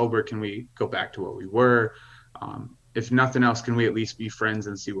got sober. Can we go back to what we were? If nothing else, can we at least be friends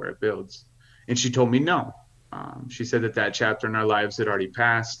and see where it builds? And she told me no. She said that chapter in our lives had already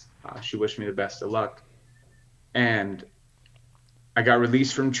passed. She wished me the best of luck. And I got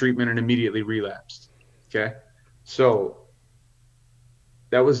released from treatment and immediately relapsed. Okay. So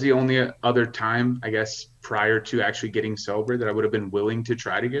that was the only other time, I guess, prior to actually getting sober that I would have been willing to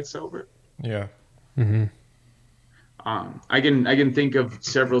try to get sober. Yeah. I can think of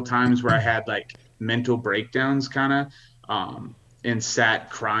several times where I had like mental breakdowns kind of, and sat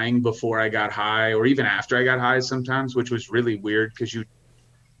crying before I got high, or even after I got high sometimes, which was really weird because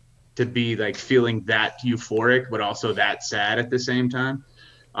to be like feeling that euphoric but also that sad at the same time.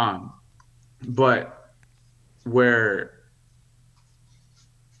 But where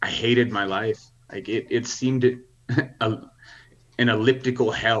I hated my life, like it seemed an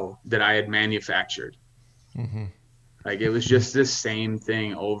elliptical hell that I had manufactured. Mm-hmm. Like it was just the same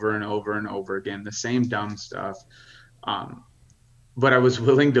thing over and over and over again, the same dumb stuff. But I was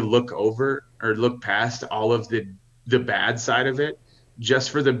willing to look past all of the bad side of it just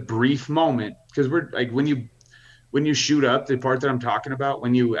for the brief moment. Because we're like, when you shoot up, the part that I'm talking about,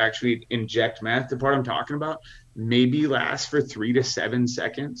 when you actually inject meth, the part I'm talking about maybe lasts for 3 to 7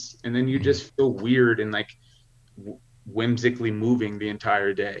 seconds. And then you just feel weird and like whimsically moving the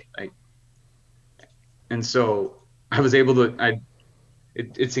entire day. Like, and so I was able to,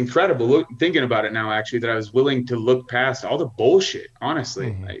 it's incredible thinking about it now, actually, that I was willing to look past all the bullshit, honestly.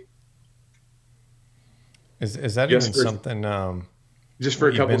 Mm-hmm. Like, is that even something, just for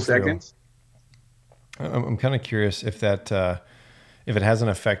a couple seconds? I'm kind of curious if if it has an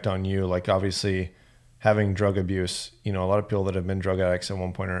effect on you, like obviously having drug abuse, a lot of people that have been drug addicts at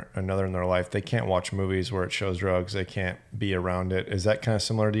one point or another in their life, they can't watch movies where it shows drugs. They can't be around it. Is that kind of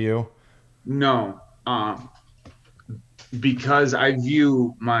similar to you? No. Because I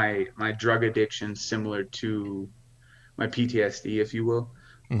view my drug addiction similar to my PTSD, if you will.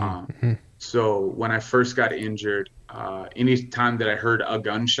 Mm-hmm. So when I first got injured, any time that I heard a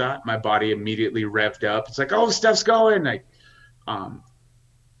gunshot, my body immediately revved up. It's like, oh, stuff's going.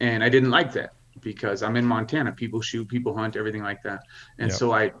 And I didn't like that because I'm in Montana. People shoot, people hunt, everything like that. And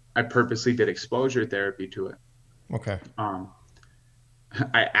so I purposely did exposure therapy to it. Okay.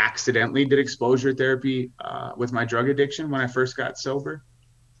 I accidentally did exposure therapy with my drug addiction when I first got sober.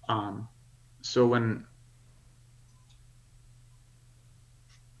 So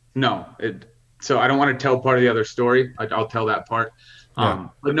I don't want to tell part of the other story. I'll tell that part.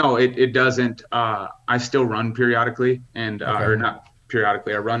 But no, it doesn't. I still run periodically or not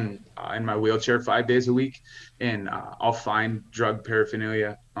periodically. I run in my wheelchair 5 days a week, and I'll find drug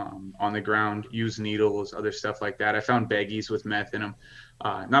paraphernalia on the ground, use needles, other stuff like that. I found baggies with meth in them.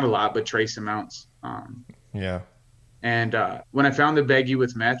 Not a lot, but trace amounts. And when I found the baggie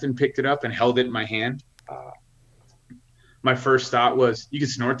with meth and picked it up and held it in my hand, my first thought was, you can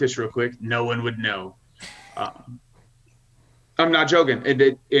snort this real quick. No one would know. I'm not joking.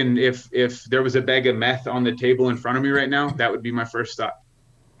 And if there was a bag of meth on the table in front of me right now, that would be my first thought.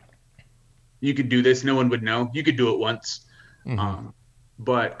 You could do this. No one would know. You could do it once. Mm-hmm.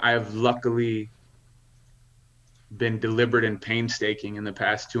 But I have luckily been deliberate and painstaking in the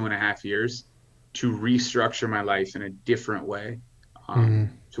past 2.5 years to restructure my life in a different way,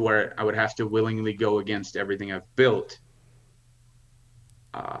 to where I would have to willingly go against everything I've built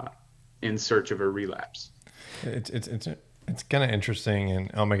in search of a relapse. It's kind of interesting, and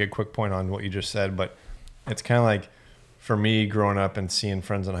I'll make a quick point on what you just said, but it's kind of like for me growing up and seeing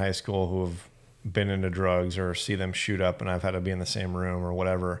friends in high school who have been into drugs or see them shoot up and I've had to be in the same room or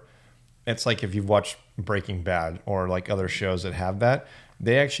whatever. It's like if you've watched Breaking Bad or like other shows that have that,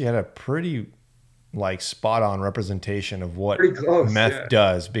 they actually had a pretty like spot on representation of what meth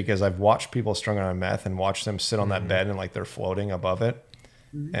does, because I've watched people strung on meth and watched them sit on that bed and like they're floating above it.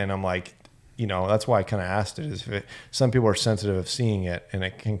 Mm-hmm. And I'm like, that's why I kind of asked it, is some people are sensitive of seeing it and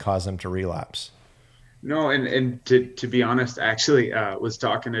it can cause them to relapse. No, and to be honest, I actually was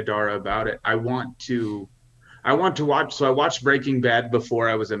talking to Dara about it. I want to watch. So I watched Breaking Bad before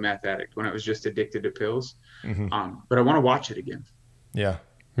I was a meth addict, when I was just addicted to pills. Mm-hmm. But I want to watch it again. Yeah.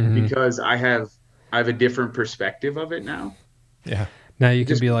 Mm-hmm. Because I have a different perspective of it now. Yeah. Now you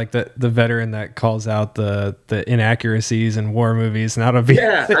can be like the veteran that calls out the inaccuracies in war movies, and that'll be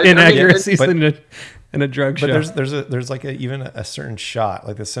inaccuracies in a drug show. But there's like even a certain shot,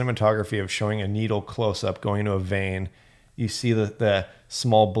 like the cinematography of showing a needle close up going to a vein. You see the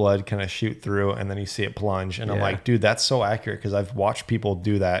small blood kind of shoot through, and then you see it plunge. And I'm like, dude, that's so accurate, because I've watched people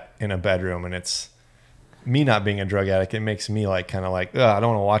do that in a bedroom, and it's me not being a drug addict. It makes me like kind of like, I don't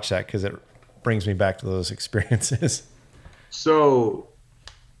want to watch that because it brings me back to those experiences. So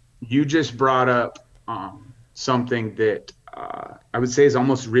you just brought up something that I would say is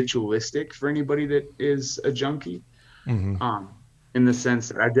almost ritualistic for anybody that is a junkie. Mm-hmm. In the sense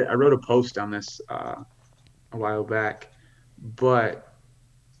that I wrote a post on this a while back. But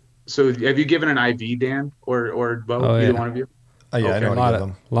so have you given an IV, Dan, or both? Either one of you? Oh yeah, okay. I know a lot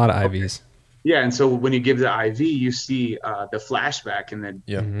of IVs. Okay. Yeah, and so when you give the IV, you see the flashback and then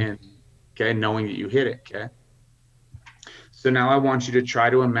and knowing that you hit it. Okay. So now I want you to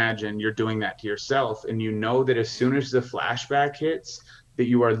try to imagine you're doing that to yourself, and you know that as soon as the flashback hits, that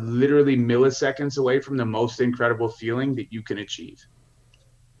you are literally milliseconds away from the most incredible feeling that you can achieve.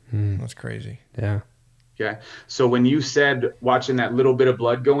 That's crazy. Yeah. Okay. So when you said watching that little bit of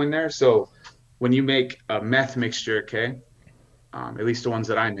blood go in there, so when you make a meth mixture, okay, at least the ones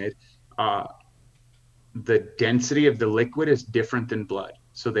that I made, the density of the liquid is different than blood,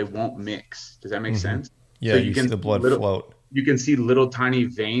 so they won't mix. Does that make sense? Yeah, So you can see the blood float. You can see little tiny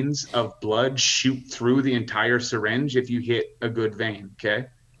veins of blood shoot through the entire syringe if you hit a good vein, okay?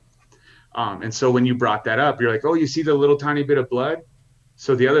 And so when you brought that up, you're like, oh, you see the little tiny bit of blood?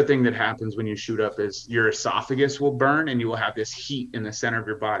 So the other thing that happens when you shoot up is your esophagus will burn and you will have this heat in the center of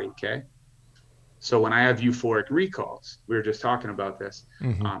your body, okay? So when I have euphoric recalls, we were just talking about this,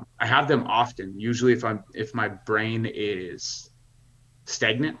 I have them often, usually if my brain is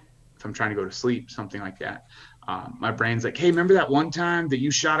stagnant, if I'm trying to go to sleep, something like that. My brain's like, hey, remember that one time that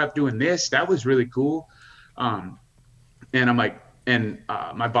you shot up doing this? That was really cool. And I'm like,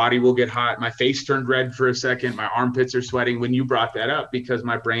 my body will get hot. My face turned red for a second. My armpits are sweating when you brought that up, because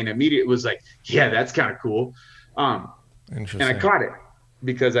my brain immediately was like, yeah, that's kind of cool. Interesting. And I caught it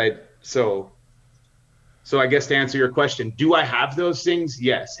because so I guess to answer your question, do I have those things?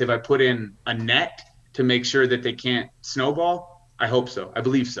 Yes. Have I put in a net to make sure that they can't snowball? I hope so. I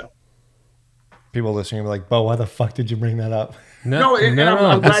believe so. People listening are like, Bo, why the fuck did you bring that up? No,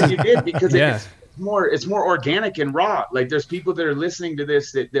 I'm glad you did, because Yeah. it's more organic and raw. Like there's people that are listening to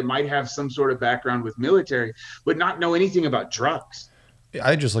this that might have some sort of background with military, but not know anything about drugs.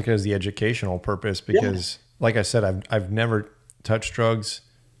 I just look at it as the educational purpose because, like I said, I've never touched drugs,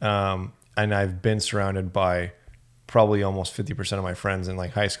 and I've been surrounded by probably almost 50% of my friends in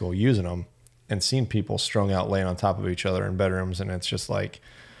like high school using them, and seen people strung out laying on top of each other in bedrooms, and it's just like,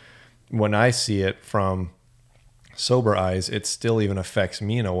 when I see it from sober eyes, it still even affects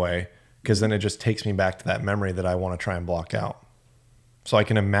me in a way, because then it just takes me back to that memory that I want to try and block out. So I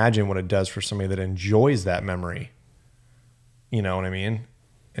can imagine what it does for somebody that enjoys that memory. You know what I mean?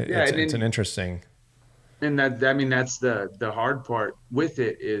 It's an interesting. And that's the hard part with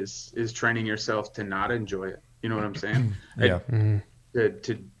it is training yourself to not enjoy it. You know what I'm saying? Yeah.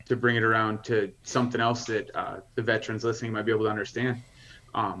 To bring it around to something else that the veterans listening might be able to understand.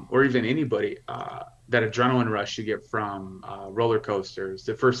 Or even anybody, that adrenaline rush you get from roller coasters,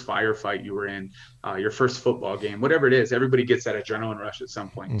 the first firefight you were in, your first football game, whatever it is, everybody gets that adrenaline rush at some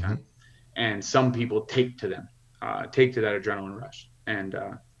point in time. And some people take to that adrenaline rush, and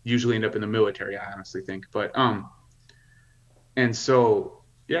usually end up in the military, I honestly think. But and so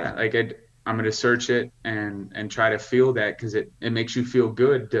yeah, like I'm going to search it and try to feel that, because it makes you feel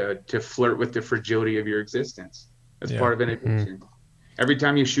good to flirt with the fragility of your existence. That's part of an addiction. Every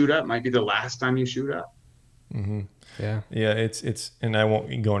time you shoot up might be the last time you shoot up. Yeah. It's, and I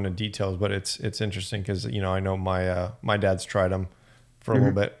won't go into details, but it's interesting because, I know my dad's tried them for a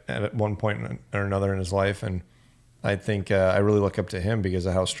little bit at one point or another in his life. And I think I really look up to him because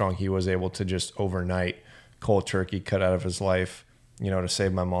of how strong he was able to just overnight cold turkey cut out of his life, to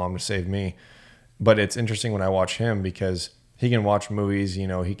save my mom, to save me. But it's interesting when I watch him because he can watch movies,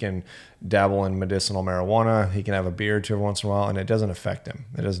 he can dabble in medicinal marijuana. He can have a beer or two every once in a while, and it doesn't affect him.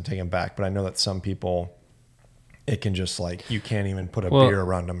 It doesn't take him back. But I know that some people, it can just you can't even put a beer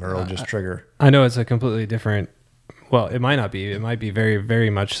around them or it'll just trigger. I know it's a completely different, well, it might not be. It might be very, very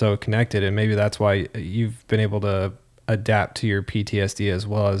much so connected. And maybe that's why you've been able to adapt to your PTSD as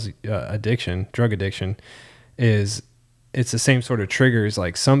well as addiction, drug addiction, it's the same sort of triggers.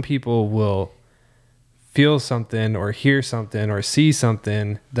 Like some people will feel something or hear something or see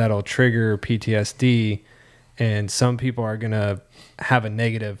something that'll trigger PTSD, and some people are going to have a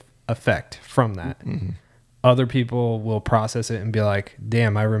negative effect from that. Other people will process it and be like,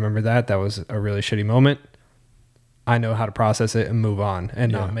 damn, I remember that was a really shitty moment. I know how to process it and move on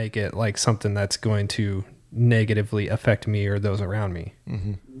and not make it like something that's going to negatively affect me or those around me.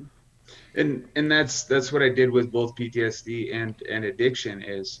 And that's what I did with both PTSD and addiction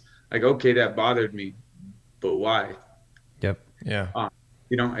is like, okay, that bothered me, but why? Yep. Yeah.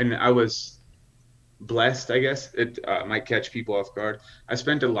 And I was blessed, I guess. It might catch people off guard. I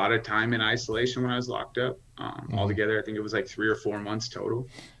spent a lot of time in isolation when I was locked up. Altogether, I think it was like 3 or 4 months total.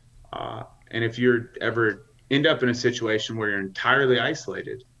 And if you're ever end up in a situation where you're entirely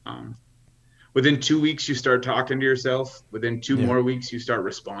isolated, within 2 weeks, you start talking to yourself. Within 2 more weeks, you start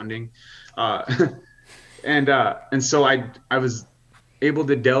responding. And so I was able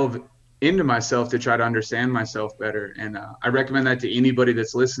to delve into myself to try to understand myself better. And I recommend that to anybody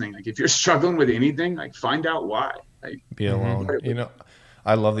that's listening. Like if you're struggling with anything, like find out why. Like be alone.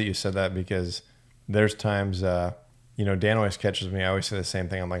 I love that you said that because there's times, Dan always catches me. I always say the same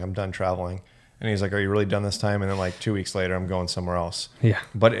thing. I'm like, I'm done traveling. And he's like, are you really done this time? And then like 2 weeks later, I'm going somewhere else. Yeah.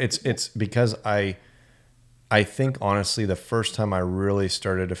 But it's because I think honestly, the first time I really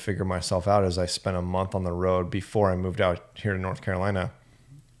started to figure myself out is I spent a month on the road before I moved out here to North Carolina.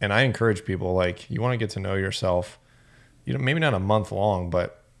 And I encourage people, like, you want to get to know yourself, maybe not a month long,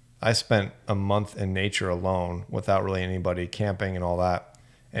 but I spent a month in nature alone without really anybody, camping and all that.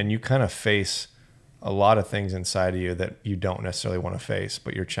 And you kind of face a lot of things inside of you that you don't necessarily want to face,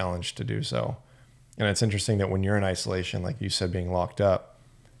 but you're challenged to do so. And it's interesting that when you're in isolation, like you said, being locked up,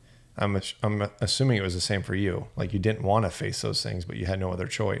 I'm assuming it was the same for you. Like you didn't want to face those things, but you had no other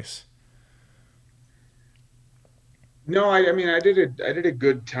choice. No, I mean, I did a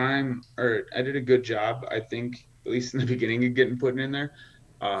good time, or I did a good job, I think, at least in the beginning of getting put in there,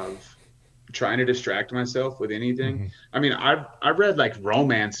 of trying to distract myself with anything. Mm-hmm. I mean, I read like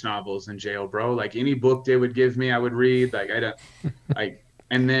romance novels in jail, bro. Like any book they would give me, I would read. Like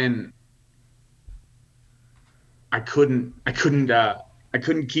and then I couldn't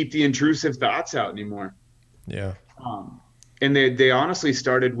keep the intrusive thoughts out anymore. Yeah. And they honestly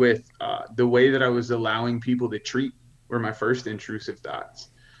started with the way that I was allowing people to treat were my first intrusive thoughts.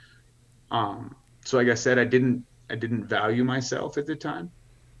 So like I said, I didn't value myself at the time.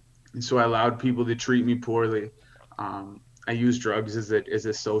 And so I allowed people to treat me poorly. I used drugs as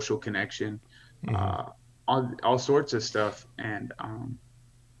a social connection, all sorts of stuff. And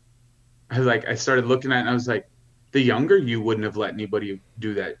I started looking at it and I was like, the younger you wouldn't have let anybody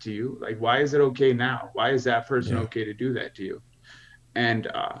do that to you. Like, why is it okay now? Why is that person okay to do that to you? And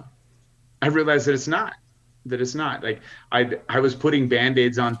I realized that it's not. Like I was putting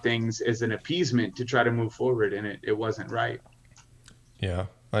Band-Aids on things as an appeasement to try to move forward, and it wasn't right. Yeah.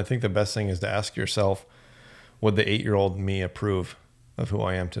 I think the best thing is to ask yourself, would the 8-year-old me approve of who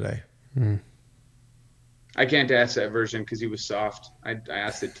I am today? I can't ask that version because he was soft. I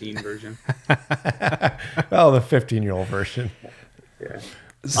asked the teen version. Well, the 15-year-old version. Yeah.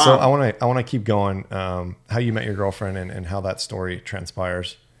 So I want to keep going. How you met your girlfriend and how that story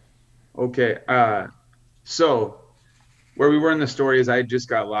transpires. Okay. So where we were in the story is I just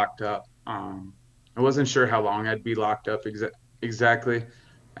got locked up. I wasn't sure how long I'd be locked up exactly.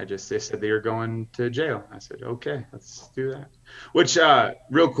 They said they were going to jail. I said, okay, let's do that. Which,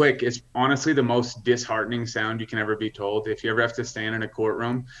 real quick, is honestly the most disheartening sound you can ever be told. If you ever have to stand in a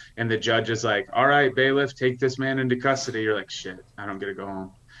courtroom and the judge is like, all right, bailiff, take this man into custody. You're like, shit, I don't get to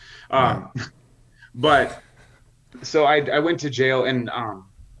go home. But so I went to jail, and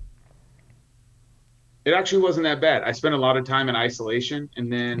it actually wasn't that bad. I spent a lot of time in isolation,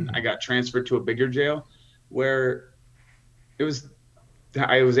 and then I got transferred to a bigger jail where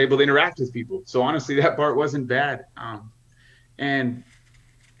I was able to interact with people. So honestly, that part wasn't bad. And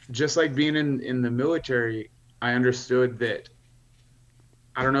just like being in the military, I understood that,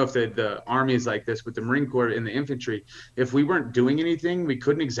 I don't know if the Army is like this, but the Marine Corps and the infantry, if we weren't doing anything, we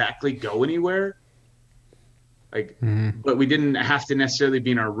couldn't exactly go anywhere. But we didn't have to necessarily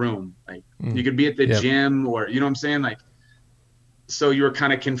be in our room. Like you could be at the gym, or, you know what I'm saying? Like, so you were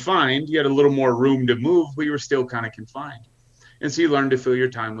kind of confined. You had a little more room to move, but you were still kind of confined. And so you learn to fill your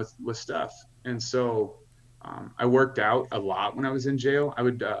time with stuff. And so I worked out a lot when I was in jail. I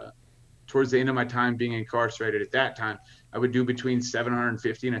would, towards the end of my time being incarcerated at that time, I would do between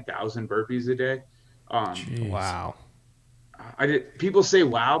 750 and 1,000 burpees a day. Wow. People say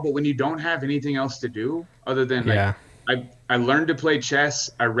wow, but when you don't have anything else to do other than I learned to play chess,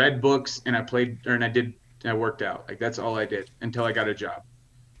 I read books, and I worked out. Like, that's all I did until I got a job.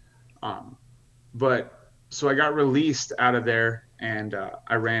 So I got released out of there, and I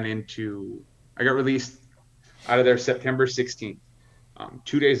got released out of there September 16th.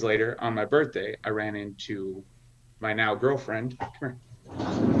 2 days later, on my birthday, I ran into my now girlfriend. Come here.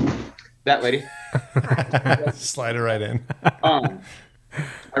 That lady. Slide her right in. I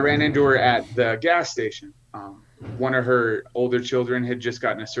ran into her at the gas station. One of her older children had just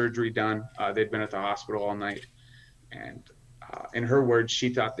gotten a surgery done. They'd been at the hospital all night. And in her words, she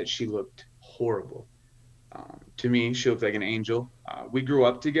thought that she looked horrible. To me, she looked like an angel. We grew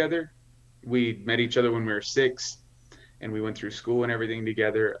up together. We met each other when we were 6, and we went through school and everything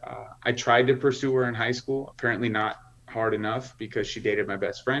together. I tried to pursue her in high school, apparently not hard enough, because she dated my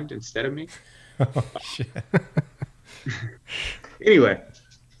best friend instead of me. Oh, shit. Anyway,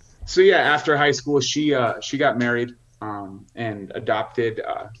 so yeah, after high school, she got married and adopted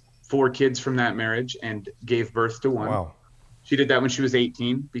 4 kids from that marriage and gave birth to one. Wow. She did that when she was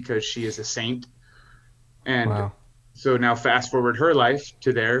 18 because she is a saint. And so now fast forward her life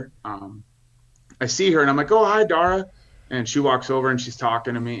to there. I see her and I'm like, oh, hi, Dara. And she walks over and she's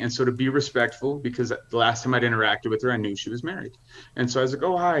talking to me. And so to be respectful, because the last time I'd interacted with her, I knew she was married. And so I was like,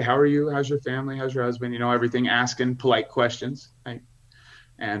 oh, hi, how are you? How's your family? How's your husband? You know, everything, asking polite questions. Right?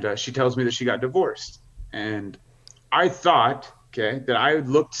 And she tells me that she got divorced. And I thought, okay, that I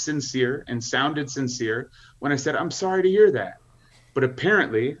looked sincere and sounded sincere when I said, I'm sorry to hear that. But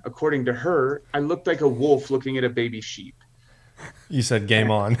apparently, according to her, I looked like a wolf looking at a baby sheep. You said game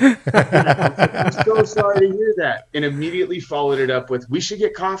on. I'm so sorry to hear that. And immediately followed it up with, we should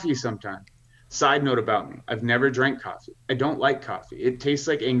get coffee sometime. Side note about me, I've never drank coffee. I don't like coffee. It tastes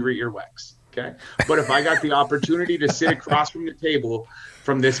like angry earwax. Okay. But if I got the opportunity to sit across from the table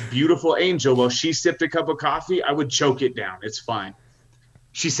from this beautiful angel while she sipped a cup of coffee, I would choke it down. It's fine.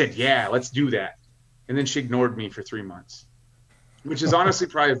 She said, yeah, let's do that. And then she ignored me for 3 months, which is honestly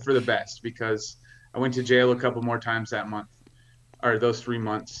probably for the best, because I went to jail a couple more times that month, or those 3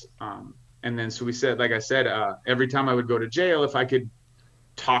 months. And then, so we said, like I said, every time I would go to jail, if I could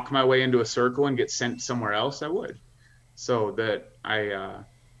talk my way into a circle and get sent somewhere else, I would. So that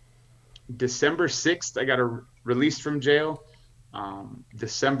December 6th, I got released from jail.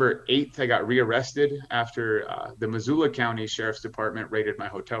 December 8th, I got rearrested after the Missoula County Sheriff's Department raided my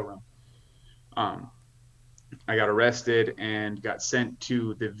hotel room. I got arrested and got sent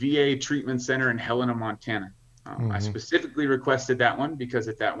to the VA treatment center in Helena, Montana. I specifically requested that one because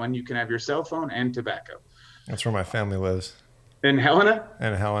at that one you can have your cell phone and tobacco. That's where my family lives. In Helena?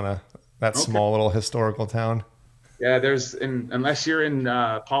 In Helena, that small little historical town. Yeah, unless you're in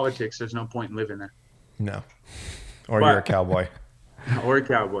politics, there's no point in living there. No. Or you're a cowboy. Or a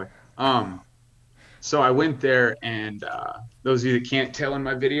cowboy. So I went there, and those of you that can't tell in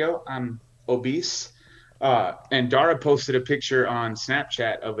my video, I'm obese. And Dara posted a picture on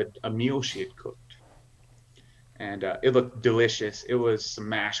Snapchat of a meal she had cooked. And it looked delicious. It was some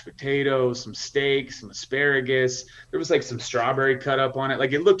mashed potatoes, some steak, some asparagus. There was like some strawberry cut up on it.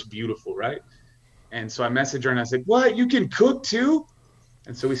 Like, it looked beautiful, right? And so I messaged her and I said, what, you can cook too?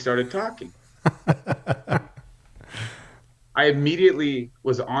 And so we started talking. I immediately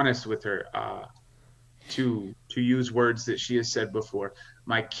was honest with her, to use words that she has said before.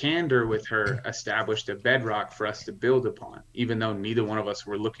 My candor with her established a bedrock for us to build upon, even though neither one of us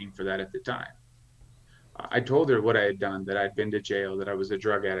were looking for that at the time. I told her what I had done, that I'd been to jail, that I was a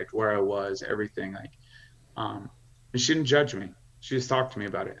drug addict, where I was, everything. And she didn't judge me. She just talked to me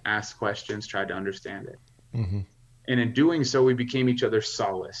about it, asked questions, tried to understand it. Mm-hmm. And in doing so, we became each other's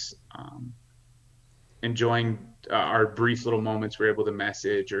solace. Enjoying our brief little moments, we were able to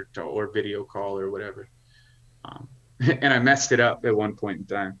message or video call or whatever. And I messed it up at one point in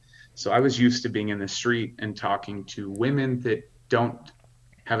time. So I was used to being in the street and talking to women that don't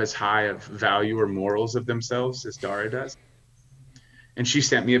have as high of value or morals of themselves as Dara does. And she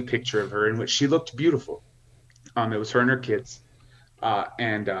sent me a picture of her in which she looked beautiful. It was her and her kids.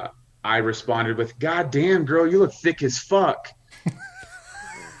 And I responded with, God damn, girl, you look thick as fuck.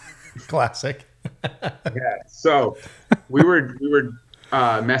 Classic. Yeah. So we were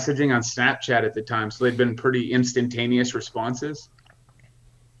messaging on Snapchat at the time. So they'd been pretty instantaneous responses.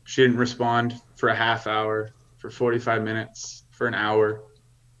 She didn't respond for a half hour, for 45 minutes, for an hour.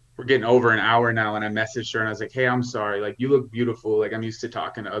 We're getting over an hour now, and I messaged her and I was like, hey, I'm sorry. Like, you look beautiful. Like, I'm used to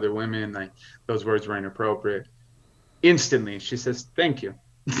talking to other women. Like, those words were inappropriate. Instantly, she says, thank you.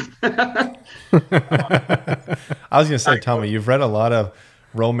 I was going to say, Tommy, you've read a lot of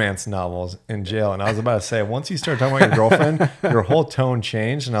romance novels in jail. And I was about to say, once you start talking about your girlfriend, your whole tone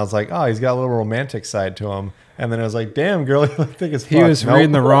changed. And I was like, oh, he's got a little romantic side to him. And then I was like, damn, girl, you look thick as fuck. He was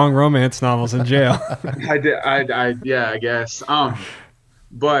reading the wrong romance novels in jail. I did. Yeah, I guess.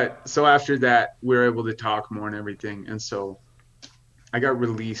 But so after that, we were able to talk more and everything. And so I got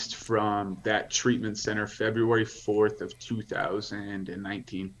released from that treatment center February 4th of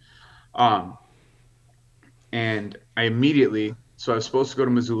 2019. And I immediately, so I was supposed to go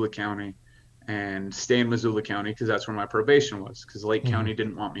to Missoula County and stay in Missoula County because that's where my probation was, because Lake County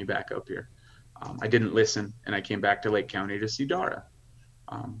didn't want me back up here. I didn't listen, and I came back to Lake County to see Dara.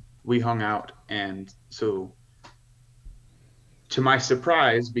 We hung out, and so to my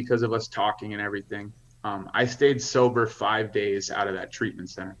surprise, because of us talking and everything, I stayed sober 5 days out of that treatment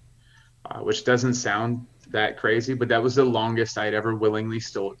center, which doesn't sound that crazy, but that was the longest I'd ever willingly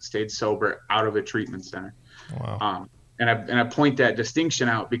stayed sober out of a treatment center. Wow. And I point that distinction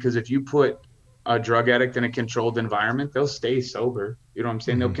out because if you put a drug addict in a controlled environment, they'll stay sober. You know what I'm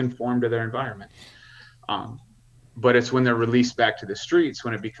saying? They'll conform to their environment. But it's when they're released back to the streets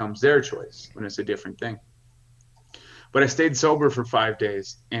when it becomes their choice, when it's a different thing. But I stayed sober for 5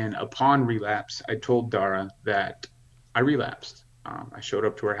 days, and upon relapse, I told Dara that I relapsed. I showed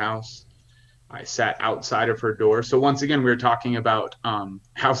up to her house. I sat outside of her door. So once again, we were talking about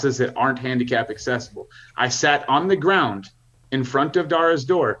houses that aren't handicap accessible. I sat on the ground in front of Dara's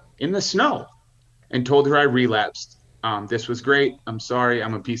door in the snow and told her I relapsed. This was great. I'm sorry.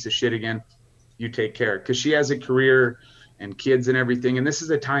 I'm a piece of shit again. You take care. Because she has a career and kids and everything. And this is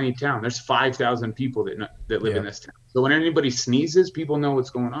a tiny town. There's 5,000 people that live in this town. So when anybody sneezes, people know what's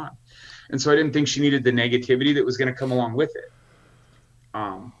going on. And so I didn't think she needed the negativity that was going to come along with it.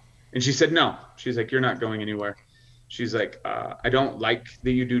 And she said, no. She's like, you're not going anywhere. She's like, I don't like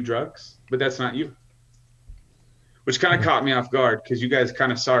that you do drugs, but that's not you. Which kind of caught me off guard because you guys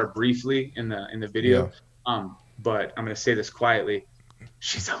kind of saw her briefly in the video. Yeah. But I'm going to say this quietly.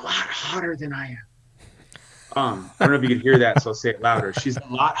 She's a lot hotter than I am. I don't know if you can hear that, so I'll say it louder. She's a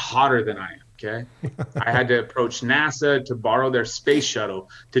lot hotter than I am, okay? I had to approach NASA to borrow their space shuttle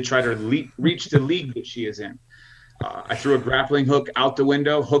to try to reach the league that she is in. I threw a grappling hook out the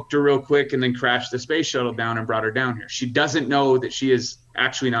window, hooked her real quick, and then crashed the space shuttle down and brought her down here. She doesn't know that she is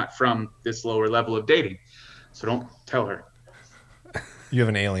actually not from this lower level of dating. So don't tell her. You have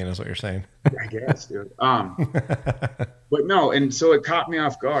an alien is what you're saying. I guess, dude. But no, and so it caught me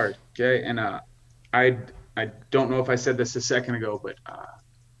off guard, okay? And I don't know if I said this a second ago, but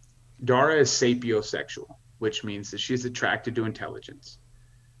Dara is sapiosexual, which means that she's attracted to intelligence,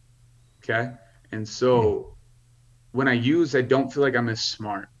 okay? And so when I use, I don't feel like I'm as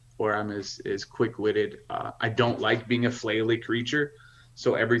smart or I'm as quick-witted. I don't like being a flaily creature.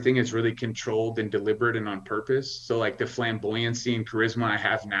 So everything is really controlled and deliberate and on purpose. So like the flamboyancy and charisma I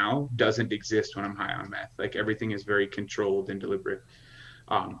have now doesn't exist when I'm high on meth. Like everything is very controlled and deliberate,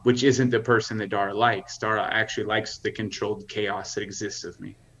 which isn't the person that Dara likes. Dara actually likes the controlled chaos that exists of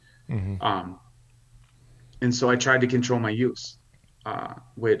me. Mm-hmm. And so I tried to control my use,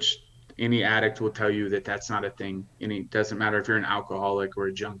 which any addict will tell you that that's not a thing. And it doesn't matter if you're an alcoholic or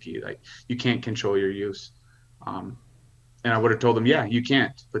a junkie, like you can't control your use. And I would have told them, yeah, you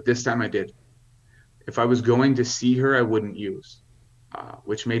can't. But this time I did. If I was going to see her, I wouldn't use,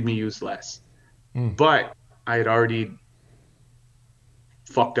 which made me use less. But I had already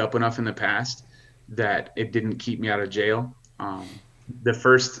fucked up enough in the past that it didn't keep me out of jail. The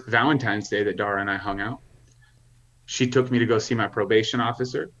first Valentine's Day that Dara and I hung out, she took me to go see my probation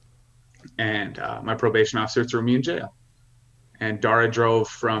officer. And my probation officer threw me in jail. And Dara drove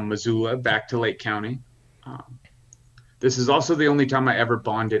from Missoula back to Lake County. This is also the only time I ever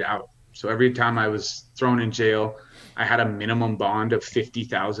bonded out. So every time I was thrown in jail, I had a minimum bond of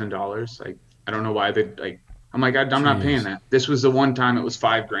 $50,000. Like, I don't know why I'm like, I'm not paying that. This was the one time it was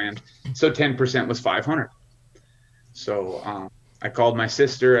 $5,000. So 10% was 500. So I called my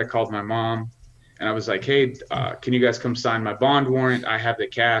sister, I called my mom, and I was like, hey, can you guys come sign my bond warrant? I have the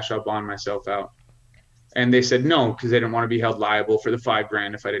cash, I'll bond myself out. And they said no, because they didn't want to be held liable for the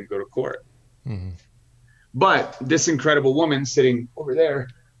 $5,000 if I didn't go to court. Mm-hmm. But this incredible woman sitting over there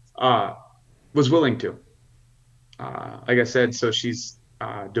was willing to. Like I said, so she's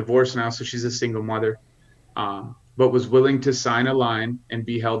divorced now, so she's a single mother, but was willing to sign a line and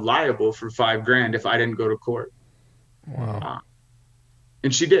be held liable for $5,000 if I didn't go to court. Wow.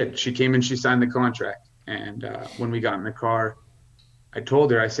 And she did. She came and she signed the contract. And when we got in the car, I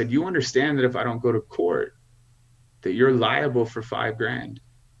told her, I said, you understand that if I don't go to court, that you're liable for $5,000.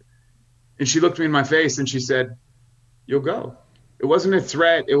 And she looked me in my face and she said, you'll go. It wasn't a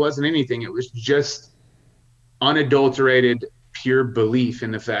threat. It wasn't anything. It was just unadulterated, pure belief in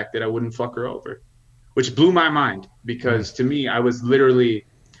the fact that I wouldn't fuck her over, which blew my mind because to me, I was the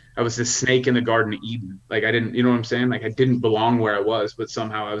snake in the Garden of Eden. Like I didn't, you know what I'm saying? Like I didn't belong where I was, but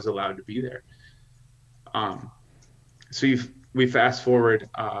somehow I was allowed to be there. So we fast forward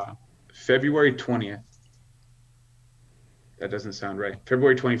February 20th. That doesn't sound right.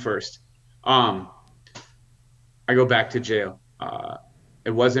 February 21st. I go back to jail.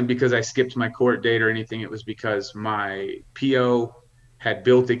 It wasn't because I skipped my court date or anything. It was because my PO had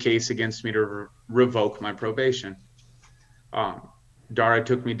built a case against me to revoke my probation. Dara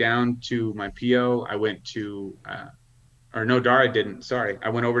took me down to my PO. I went to, Dara didn't. Sorry. I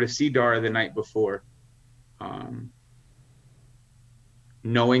went over to see Dara the night before,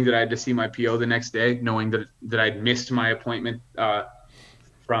 knowing that I had to see my PO the next day, knowing that I'd missed my appointment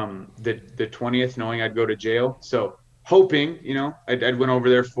from the 20th, knowing I'd go to jail. So hoping, I'd went over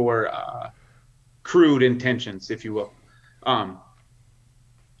there for crude intentions, if you will.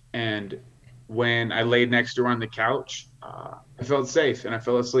 And when I laid next to her on the couch, I felt safe and I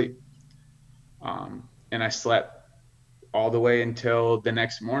fell asleep. And I slept all the way until the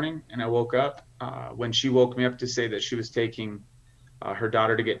next morning. And I woke up when she woke me up to say that she was taking her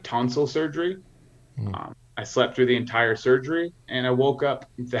daughter to get tonsil surgery. I slept through the entire surgery and I woke up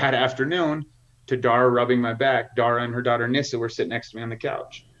that afternoon to Dara rubbing my back. Dara and her daughter Nissa were sitting next to me on the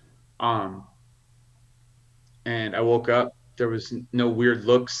couch. And I woke up. There was no weird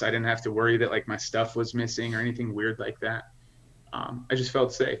looks. I didn't have to worry that like my stuff was missing or anything weird like that. I just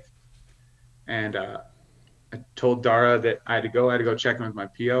felt safe. And I told Dara that I had to go check in with my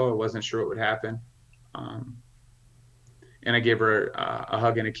PO. I wasn't sure what would happen. And I gave her a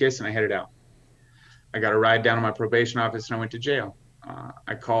hug and a kiss, and I headed out. I got a ride down to my probation office, and I went to jail.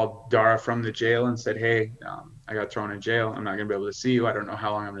 I called Dara from the jail and said, hey, I got thrown in jail. I'm not going to be able to see you. I don't know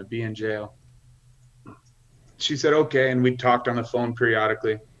how long I'm going to be in jail. She said, okay. And we talked on the phone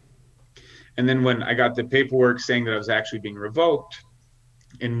periodically. And then when I got the paperwork saying that I was actually being revoked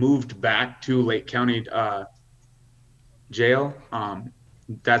and moved back to Lake County jail,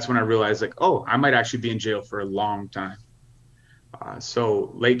 that's when I realized, like, oh, I might actually be in jail for a long time.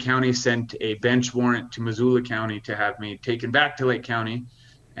 So Lake County sent a bench warrant to Missoula County to have me taken back to Lake County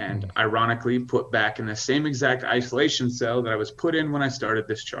and ironically put back in the same exact isolation cell that I was put in when I started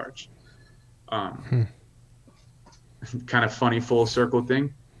this charge. Kind of funny full circle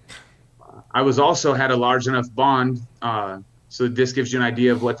thing. I was also had a large enough bond. So this gives you an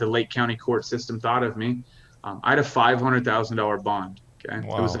idea of what the Lake County court system thought of me. I had a $500,000 bond. Okay.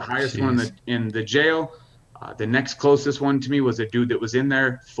 Wow, it was the highest one in the jail. The next closest one to me was a dude that was in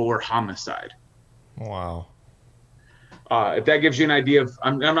there for homicide. Wow. If that gives you an idea of,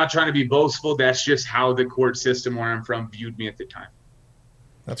 I'm not trying to be boastful. That's just how the court system where I'm from viewed me at the time.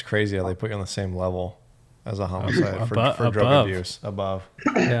 That's crazy how they put you on the same level as a homicide for drug abuse. Above.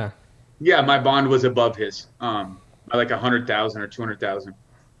 Yeah. Yeah, my bond was above his, by like 100,000 or 200,000.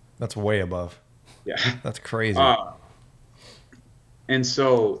 That's way above. Yeah. That's crazy. And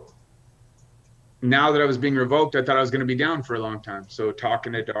so now that I was being revoked, I thought I was going to be down for a long time. So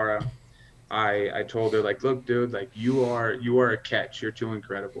talking to Dara, I told her, like, look, dude, like you are a catch. You're too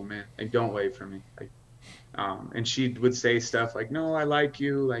incredible, man. Like, don't wait for me. Like, and she would say stuff like, no, I like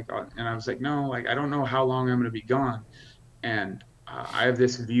you. Like, and I was like, no, like, I don't know how long I'm going to be gone. And I have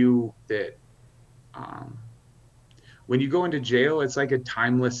this view that when you go into jail, it's like a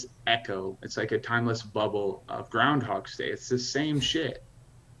timeless echo. It's like a timeless bubble of Groundhog's Day. It's the same shit.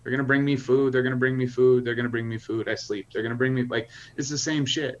 They're going to bring me food. They're going to bring me food. They're going to bring me food. I sleep. They're going to bring me, like, it's the same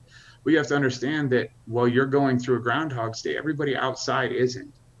shit. But you have to understand that while you're going through a Groundhog's Day, everybody outside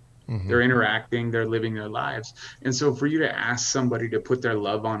isn't. Mm-hmm. They're interacting. They're living their lives. And so for you to ask somebody to put their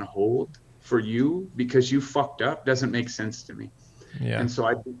love on hold for you because you fucked up doesn't make sense to me. Yeah. And so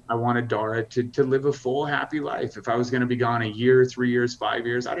I wanted Dara to live a full, happy life. If I was going to be gone a year, 3 years, 5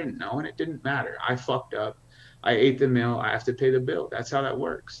 years, I didn't know, and it didn't matter. I fucked up. I ate the meal. I have to pay the bill. That's how that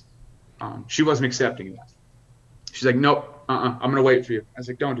works. She wasn't accepting that. She's like, nope, I'm going to wait for you. I was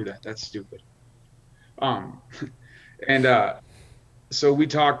like, don't do that. That's stupid. So we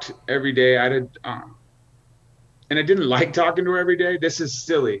talked every day. And I didn't like talking to her every day. This is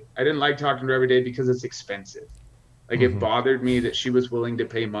silly. I didn't like talking to her every day because it's expensive. Like, it bothered me that she was willing to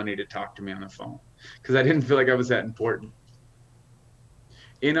pay money to talk to me on the phone because I didn't feel like I was that important.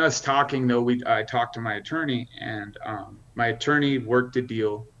 In us talking, though, I talked to my attorney, and my attorney worked a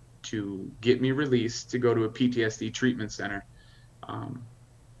deal to get me released to go to a PTSD treatment center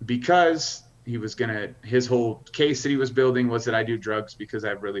because his whole case that he was building was that I do drugs because I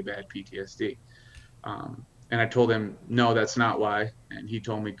have really bad PTSD. And I told him, no, that's not why. And he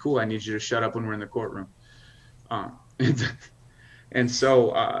told me, cool, I need you to shut up when we're in the courtroom. And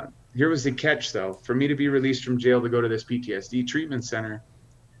so here was the catch, though. For me to be released from jail to go to this PTSD treatment center,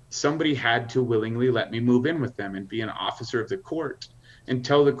 somebody had to willingly let me move in with them and be an officer of the court and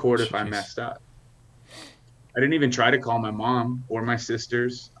tell the court if I messed up. I didn't even try to call my mom or my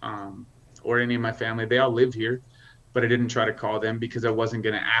sisters or any of my family. They all live here, but I didn't try to call them because I wasn't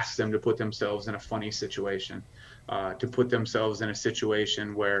going to ask them to put themselves in a funny situation, to put themselves in a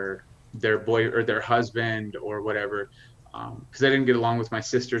situation where their boy or their husband or whatever, because I didn't get along with my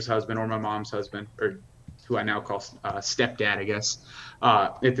sister's husband or my mom's husband, or who I now call stepdad, I guess,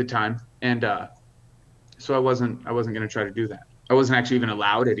 at the time. And so I wasn't going to try to do that. I wasn't actually even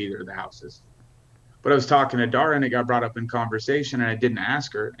allowed at either of the houses. But I was talking to Dara, and it got brought up in conversation, and I didn't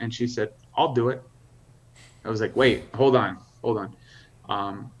ask her, and she said, I'll do it. I was like, wait, hold on.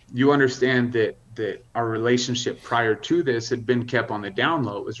 You understand that our relationship prior to this had been kept on the down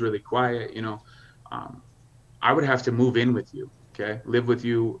low. It was really quiet, you know. I would have to move in with you, okay? Live with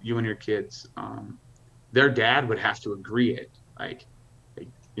you and your kids. Their dad would have to agree it. Like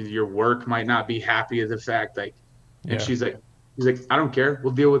your work might not be happy at the fact, like, and he's like, I don't care.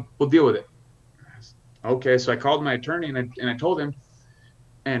 We'll deal with it. Okay, so I called my attorney and I told him,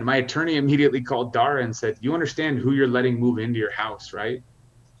 and my attorney immediately called Dara and said, you understand who you're letting move into your house, right?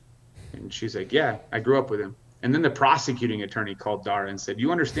 And she's like, yeah, I grew up with him. And then the prosecuting attorney called Dara and said,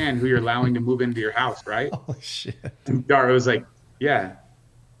 you understand who you're allowing to move into your house, right? Holy shit. And Dara was like, yeah,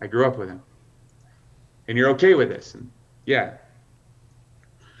 I grew up with him. And you're okay with this? And yeah.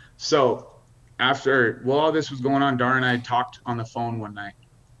 So while all this was going on, Dara and I talked on the phone one night.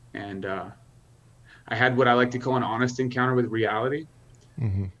 And I had what I like to call an honest encounter with reality.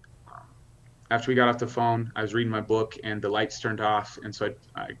 Mm-hmm. After we got off the phone, I was reading my book and the lights turned off. And so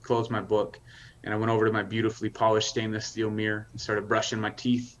I closed my book and I went over to my beautifully polished stainless steel mirror and started brushing my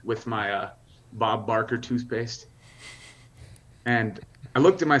teeth with my Bob Barker toothpaste. And I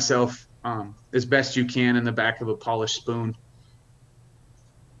looked at myself as best you can in the back of a polished spoon.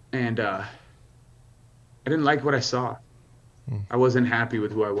 And I didn't like what I saw. I wasn't happy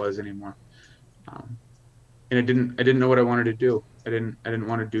with who I was anymore. And I didn't know what I wanted to do. I didn't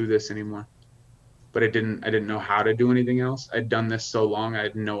want to do this anymore. But I didn't know how to do anything else. I'd done this so long, I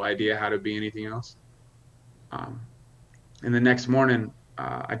had no idea how to be anything else. And the next morning,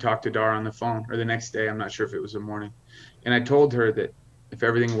 I talked to Dara on the phone, or the next day, I'm not sure if it was the morning. And I told her that if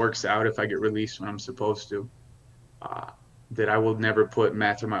everything works out, if I get released when I'm supposed to, that I will never put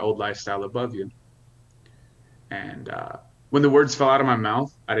meth or my old lifestyle above you. And when the words fell out of my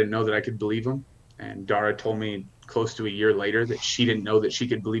mouth, I didn't know that I could believe them. And Dara told me close to a year later that she didn't know that she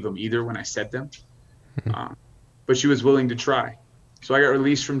could believe them either when I said them. But she was willing to try. So I got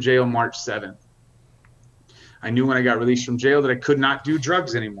released from jail March 7th. I knew when I got released from jail that I could not do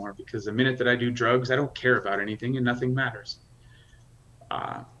drugs anymore, because the minute that I do drugs, I don't care about anything and nothing matters.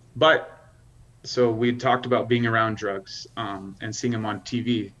 So we had talked about being around drugs and seeing them on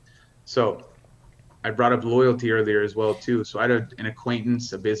TV. So I brought up loyalty earlier as well too. So I had an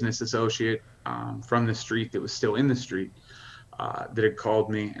acquaintance, a business associate from the street that was still in the street that had called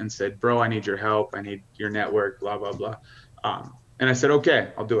me and said, bro, I need your help. I need your network, blah, blah, blah. And I said,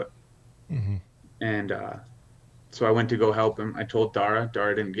 okay, I'll do it. Mm-hmm. And so I went to go help him. I told Dara.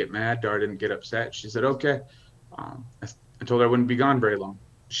 Dara didn't get mad. Dara didn't get upset. She said, okay. I told her I wouldn't be gone very long.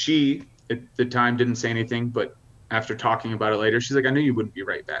 She, at the time, didn't say anything, but after talking about it later, she's like, I knew you wouldn't be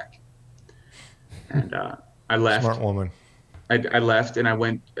right back. And I left. Smart woman. I left and I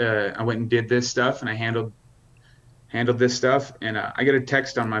went and did this stuff, and I handled this stuff. And I got a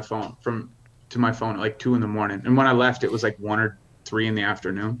text on my phone to my phone at like 2 a.m. And when I left, it was like 1 or 3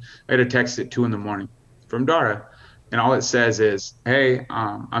 p.m. I had a text at 2 a.m. from Dara. And all it says is, hey,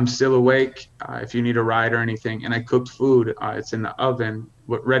 I'm still awake if you need a ride or anything. And I cooked food. It's in the oven,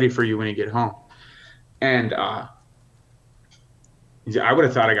 ready for you when you get home. And I would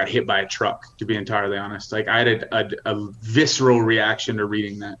have thought I got hit by a truck, to be entirely honest. Like, I had a visceral reaction to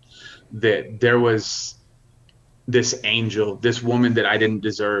reading that there was this angel, this woman that I didn't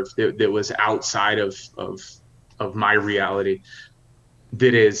deserve, that was outside of my reality,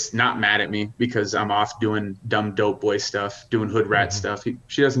 that is not mad at me because I'm off doing dumb dope boy stuff, doing hood rat stuff.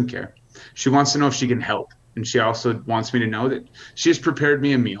 She doesn't care. She wants to know if she can help. And she also wants me to know that she has prepared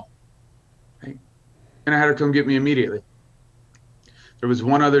me a meal. Right? And I had her come get me immediately. There was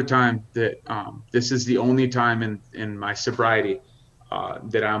one other time that this is the only time in my sobriety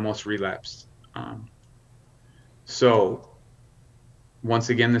that I almost relapsed. So once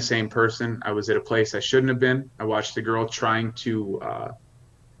again, the same person. I was at a place I shouldn't have been. I watched a girl trying to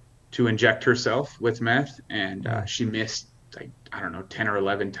inject herself with meth, and she missed, like, I don't know, 10 or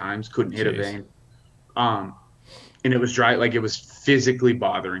 11 times, couldn't hit a vein. And it was dry, like it was physically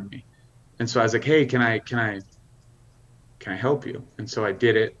bothering me. And so I was like, hey, can I help you? And so I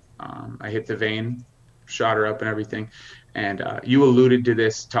did it. I hit the vein, shot her up and everything. And you alluded to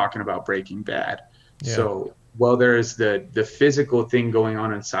this talking about Breaking Bad. Yeah. So while there is the physical thing going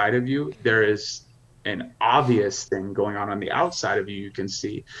on inside of you, there is an obvious thing going on the outside of you. You can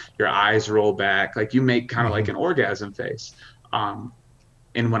see your eyes roll back, like you make kind of like an orgasm face. And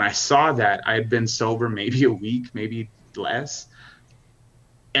when I saw that, I had been sober maybe a week, maybe less.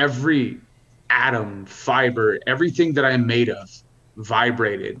 Every atom, fiber, everything that I'm made of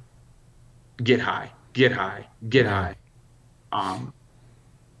vibrated. Get high, get high, get high.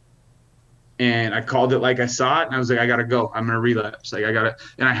 And I called it like I saw it, and I was like, I gotta go. I'm gonna relapse. Like,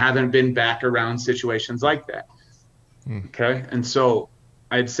 and I haven't been back around situations like that. Okay. And so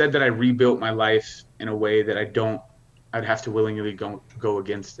I had said that I rebuilt my life in a way that I'd have to willingly go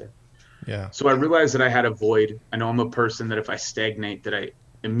against it. Yeah. So I realized that I had a void. I know I'm a person that if I stagnate, that I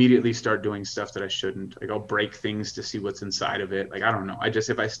immediately start doing stuff that I shouldn't. Like, I'll break things to see what's inside of it. Like, I don't know.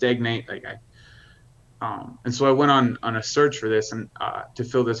 If I stagnate, like and so I went on a search for this and to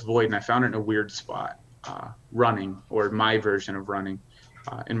fill this void, and I found it in a weird spot, running, or my version of running,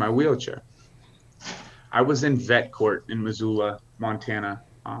 in my wheelchair. I was in vet court in Missoula, Montana,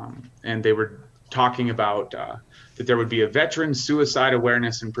 and they were talking about that there would be a veteran suicide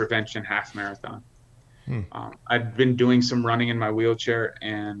awareness and prevention half marathon. I'd been doing some running in my wheelchair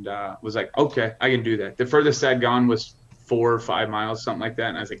and was like, okay, I can do that. The furthest I'd gone was 4 or 5 miles, something like that.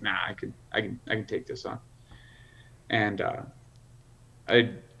 And I was like, nah, I can take this on. And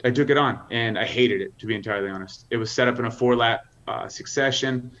I took it on, and I hated it, to be entirely honest. It was set up in a 4-lap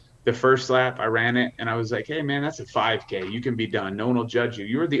succession. The first lap, I ran it, and I was like, hey, man, that's a 5K. You can be done. No one will judge you.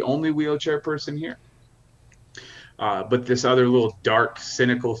 You're the only wheelchair person here. But this other little dark,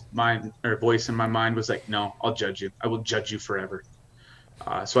 cynical voice in my mind was like, no, I'll judge you. I will judge you forever.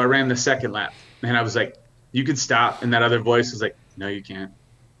 So I ran the second lap, and I was like, you can stop. And that other voice was like, no, you can't.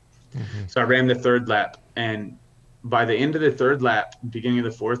 Mm-hmm. So I ran the third lap, and by the end of the third lap, beginning of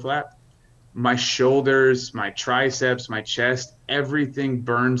the fourth lap, my shoulders, my triceps, my chest, everything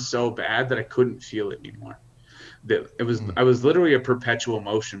burned so bad that I couldn't feel it anymore. I was literally a perpetual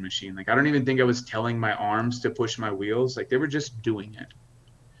motion machine. Like, I don't even think I was telling my arms to push my wheels. Like, they were just doing it.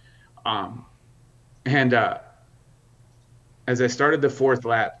 As I started the fourth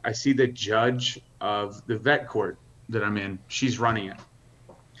lap, I see the judge of the vet court that I'm in. She's running it.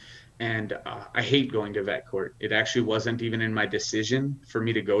 And I hate going to vet court. It actually wasn't even in my decision for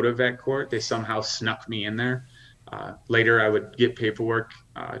me to go to vet court. They somehow snuck me in there. Later, I would get paperwork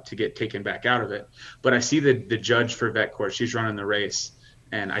to get taken back out of it. But I see the judge for vet court. She's running the race.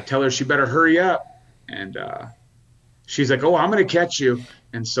 And I tell her she better hurry up. And she's like, oh, I'm going to catch you.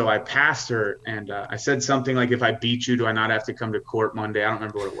 And so I passed her. And I said something like, if I beat you, do I not have to come to court Monday? I don't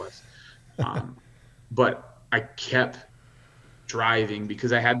remember what it was. But I kept driving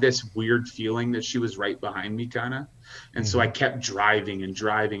because I had this weird feeling that she was right behind me, kind of. And so I kept driving and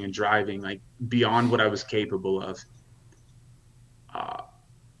driving and driving, like beyond what I was capable of.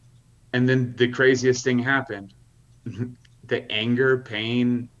 And then the craziest thing happened. The anger,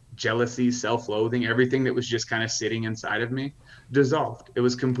 pain, jealousy, self-loathing, everything that was just kind of sitting inside of me dissolved. It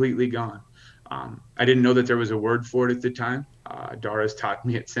was completely gone. I didn't know that there was a word for it at the time. Dara's taught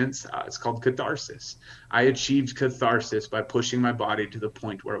me it since. It's called catharsis. I achieved catharsis by pushing my body to the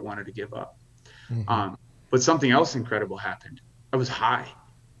point where it wanted to give up. But something else incredible happened. I was high.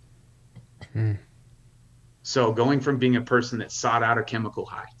 So going from being a person that sought out a chemical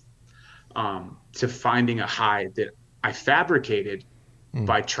high to finding a high that I fabricated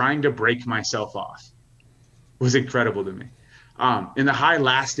by trying to break myself off was incredible to me. And the high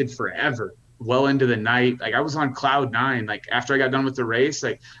lasted forever, well into the night. Like, I was on cloud 9. Like, after I got done with the race,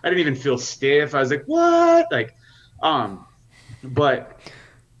 like, I didn't even feel stiff. I was like, what? Like, but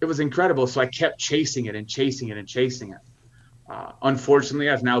it was incredible. So I kept chasing it and chasing it and chasing it. Unfortunately,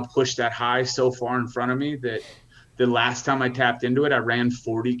 I've now pushed that high so far in front of me that the last time I tapped into it, I ran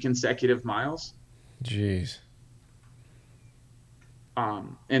 40 consecutive miles. Jeez.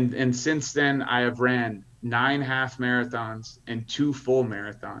 And since then, I have ran 9 half marathons and 2 full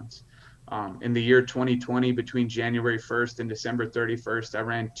marathons. In the year 2020, between January 1st and December 31st, I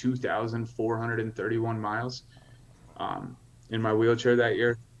ran 2,431 miles in my wheelchair that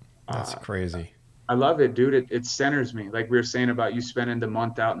year. That's crazy. I love it, dude. It centers me. Like we were saying about you spending the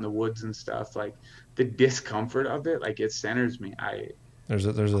month out in the woods and stuff, like the discomfort of it, like it centers me. There's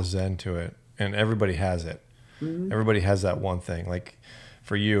a zen to it, and everybody has it. Everybody has that one thing. Like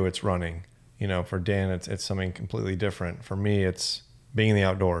for you, it's running. You know, for Dan, it's something completely different. For me, it's being in the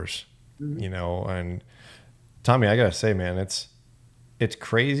outdoors. You know, and Tommy, I gotta say, man, it's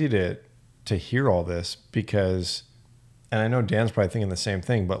crazy to hear all this because, and I know Dan's probably thinking the same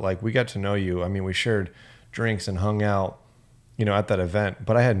thing, but like we got to know you. I mean, we shared drinks and hung out, you know, at that event,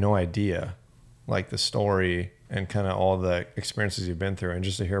 but I had no idea like the story and kind of all the experiences you've been through. And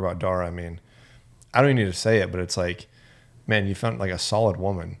just to hear about Dara, I mean, I don't even need to say it, but it's like, man, you found like a solid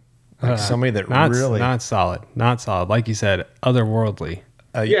woman, like somebody that really not solid. Like you said, otherworldly.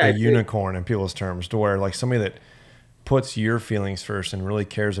 A unicorn in people's terms, to where like somebody that puts your feelings first and really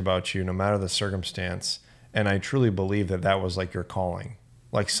cares about you no matter the circumstance. And I truly believe that was like your calling.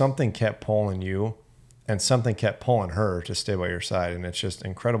 Like something kept pulling you and something kept pulling her to stay by your side. And it's just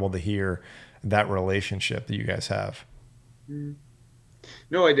incredible to hear that relationship that you guys have. No,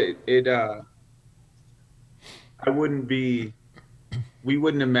 we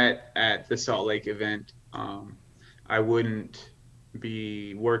wouldn't have met at the Salt Lake event. I wouldn't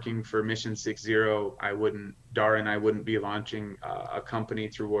be working for Mission 60. Dara and I wouldn't be launching a company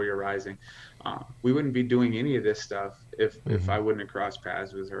through Warrior Rising. We wouldn't be doing any of this stuff if I wouldn't have crossed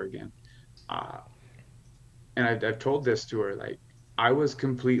paths with her again. And I've told this to her, like, I was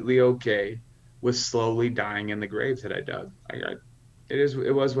completely okay with slowly dying in the grave that I dug.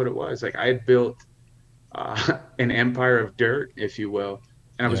 It was what it was. Like, I had built an empire of dirt, if you will,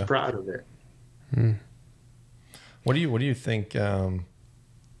 and I was Yeah. proud of it. What do you think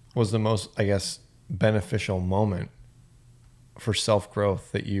was the most, I guess, beneficial moment for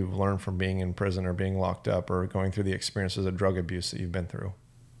self-growth that you've learned from being in prison or being locked up or going through the experiences of drug abuse that you've been through?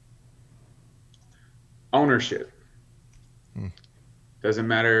 Ownership. Doesn't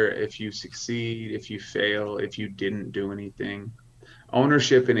matter if you succeed, if you fail, if you didn't do anything.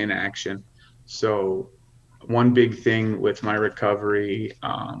 Ownership and inaction. So one big thing with my recovery,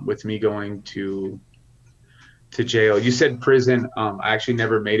 with me going to jail, you said prison. I actually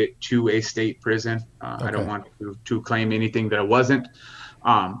never made it to a state prison. I don't want to claim anything that I wasn't.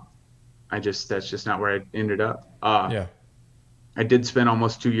 That's just not where I ended up. Yeah. I did spend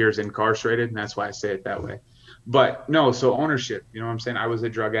almost 2 years incarcerated, and that's why I say it that way. But no, so ownership, you know what I'm saying? I was a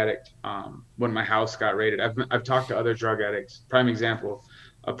drug addict when my house got raided. I've talked to other drug addicts. Prime example,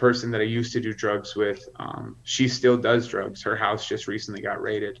 a person that I used to do drugs with, she still does drugs. Her house just recently got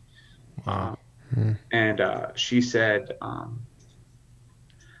raided. And she said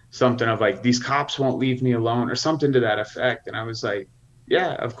something of like, these cops won't leave me alone, or something to that effect. And I was like,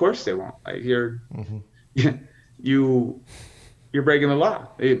 yeah, of course they won't. Like, you're breaking the law.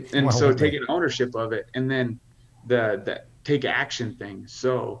 And so taking ownership of it, and then the take action thing.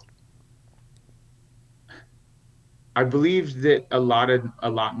 So I believed that a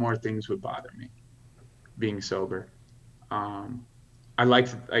lot more things would bother me being sober. I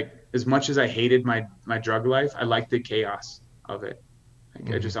liked, like, as much as I hated my drug life, I liked the chaos of it.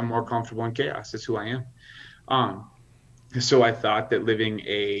 Like, I'm more comfortable in chaos. That's who I am. So I thought that living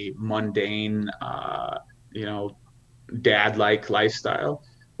a mundane, dad-like lifestyle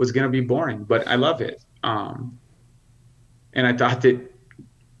was going to be boring, but I love it. And I thought that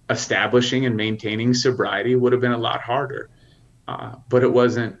establishing and maintaining sobriety would have been a lot harder. But it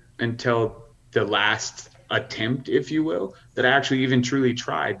wasn't until the last attempt, if you will, that I actually even truly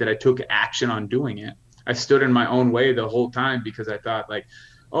tried, that I took action on doing it. I stood in my own way the whole time because I thought, like,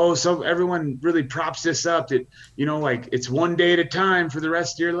 oh, so everyone really props this up that, like, it's one day at a time for the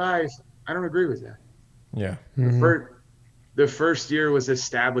rest of your life. I don't agree with that. Yeah. The first year was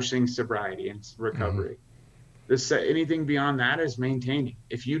establishing sobriety and recovery. Anything beyond that is maintaining.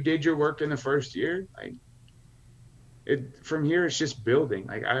 If you did your work in the first year, from here it's just building.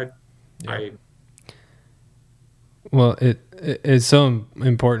 Well, it's so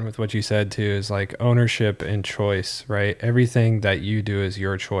important with what you said too, is like ownership and choice, right? Everything that you do is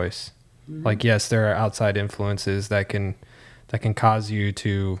your choice. Like, yes, there are outside influences that can cause you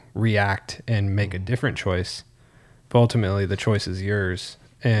to react and make a different choice, but ultimately the choice is yours.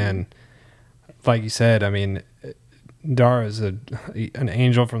 And like you said, I mean, Dara is an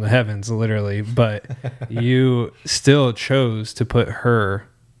angel from the heavens, literally, but you still chose to put her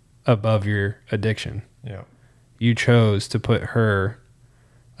above your addiction. Yeah. You chose to put her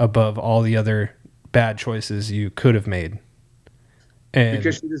above all the other bad choices you could have made. And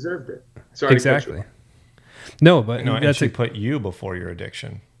because she deserved it. Sorry. Exactly. No, but and she put you before your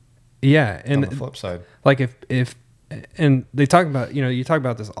addiction. Yeah. And on the flip side, like if and they talk about, you talk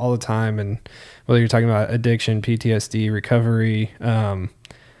about this all the time, and whether you're talking about addiction, PTSD, recovery,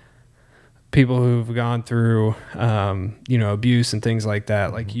 people who've gone through, abuse and things like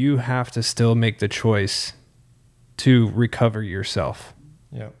that, like, you have to still make the choice to recover yourself.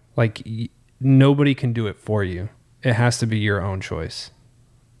 Yeah. Like, nobody can do it for you. It has to be your own choice.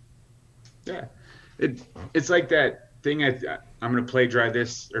 Yeah. It's like that thing. I'm going to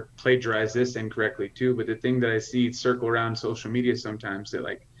plagiarize this incorrectly too, but the thing that I see circle around social media sometimes, that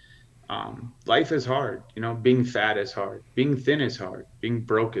like, life is hard. Being fat is hard. Being thin is hard. Being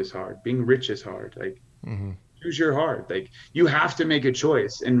broke is hard. Being rich is hard. Like, choose your hard. Like, you have to make a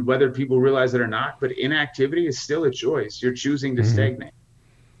choice, and whether people realize it or not, but inactivity is still a choice. You're choosing to stagnate.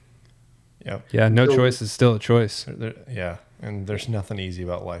 Yep. Yeah. No choice is still a choice. Yeah. And there's nothing easy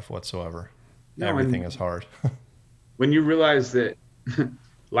about life whatsoever. Everything is hard. When you realize that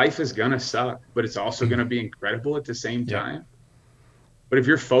life is going to suck, but it's also going to be incredible at the same time. Yep. But if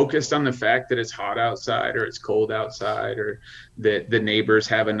you're focused on the fact that it's hot outside, or it's cold outside, or that the neighbors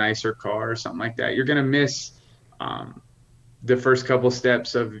have a nicer car or something like that, you're going to miss the first couple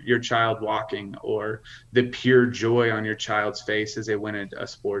steps of your child walking, or the pure joy on your child's face as they win a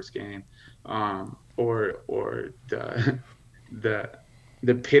sports game, or the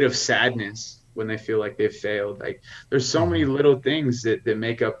pit of sadness when they feel like they've failed. Like, there's so many little things that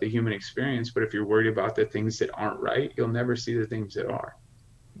make up the human experience. But if you're worried about the things that aren't right, you'll never see the things that are.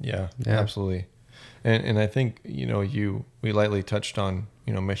 Yeah. Absolutely. And I think, we lightly touched on,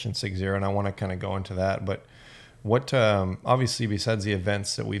 Mission 60, and I want to kind of go into that, but what, obviously, besides the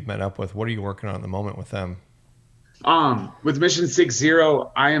events that we've met up with, what are you working on at the moment with them? With Mission 60,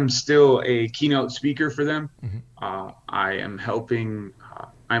 I am still a keynote speaker for them. I am helping.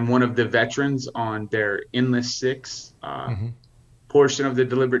 I'm one of the veterans on their Endless Six portion of the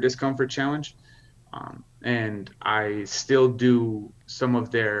Deliberate Discomfort Challenge, and I still do some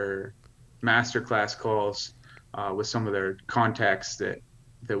of their masterclass calls with some of their contacts that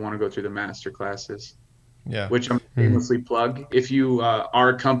want to go through the master classes. Yeah. Which I'm shamelessly plug. If you are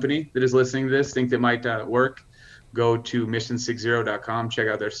a company that is listening to this, think that might work, go to mission60.com, check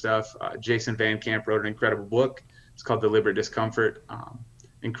out their stuff. Jason Van Camp wrote an incredible book. It's called Deliberate Discomfort.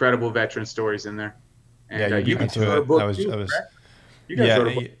 Incredible veteran stories in there. And you beat me to it. You guys wrote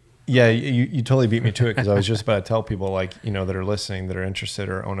a book. Yeah, you totally beat me to it because I was just about to tell people, like, you know, that are listening, that are interested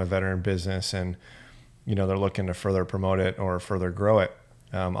or own a veteran business, and, you know, they're looking to further promote it or further grow it.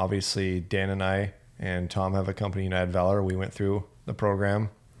 Obviously, Dan and I and Tom have a company, United Valor. We went through the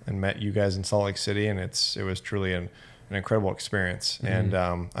program and met you guys in Salt Lake City, and it was truly an incredible experience. And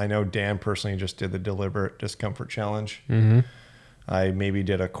I know Dan personally just did the Deliberate Discomfort Challenge. I maybe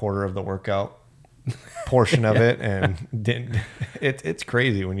did a quarter of the workout portion of it, and didn't. It's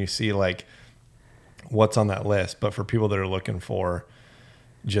crazy when you see like what's on that list. But for people that are looking for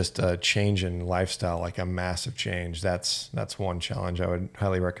just a change in lifestyle, like a massive change, that's one challenge I would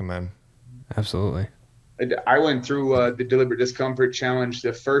highly recommend. Absolutely. I went through the Deliberate Discomfort Challenge,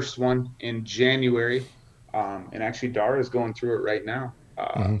 the first one in January, and actually Dara is going through it right now.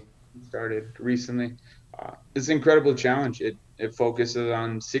 Started recently. It's an incredible challenge. It focuses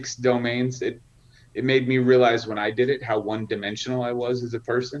on 6 domains. It made me realize when I did it how one-dimensional I was as a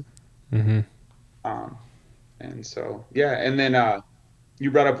person. And so, yeah. And then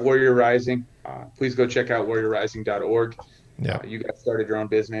you brought up Warrior Rising. Please go check out warriorrising.org. Yeah. You guys started your own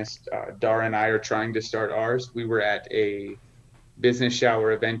business. Dara and I are trying to start ours. We were at a business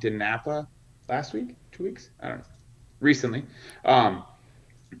shower event in Napa last week, 2 weeks, I don't know, recently.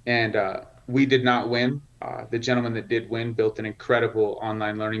 And we did not win. The gentleman that did win built an incredible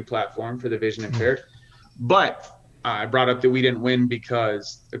online learning platform for the vision impaired. But I brought up that we didn't win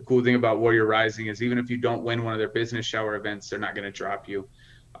because the cool thing about Warrior Rising is even if you don't win one of their business shower events, they're not going to drop you.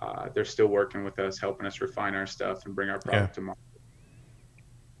 They're still working with us, helping us refine our stuff and bring our product to market.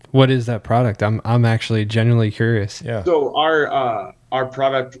 What is that product? I'm actually genuinely curious. Yeah. So our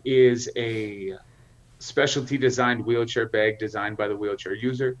product is a specialty designed wheelchair bag designed by the wheelchair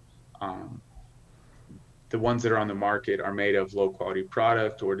user. The ones that are on the market are made of low quality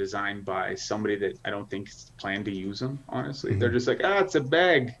product or designed by somebody that I don't think planned to use them. Honestly, they're just like, it's a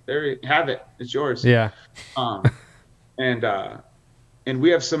bag. There you have it. It's yours. Yeah. And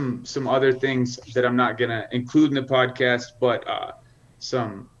we have some other things that I'm not gonna include in the podcast, but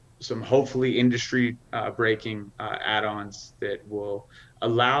some hopefully industry breaking add-ons that will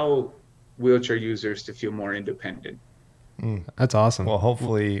allow wheelchair users to feel more independent. That's awesome. Well,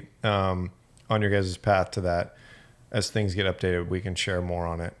 hopefully on your guys' path to that, as things get updated, we can share more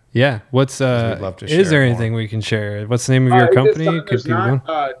on it. Yeah. What's we'd love to is share there more. anything we can share? What's the name of your company? There's not,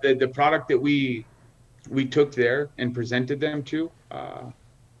 the product that we took there and presented them to.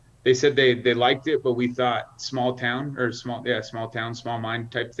 They said they liked it, but we thought small town, small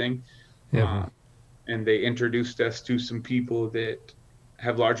mind type thing. Yeah. And they introduced us to some people that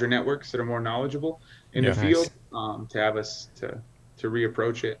have larger networks that are more knowledgeable in the field, to have us to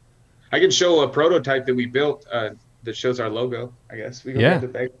reapproach it. I can show a prototype that we built that shows our logo, I guess. We can grab the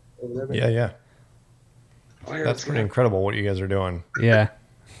bag over there. Yeah. Oh, here, that's pretty incredible what you guys are doing. Yeah.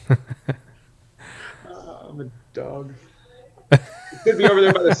 I'm a dog. It could be over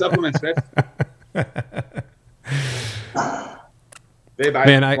there by the supplements, babe. Babe,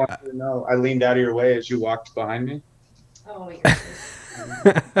 I want you to know I leaned out of your way as you walked behind me. Oh,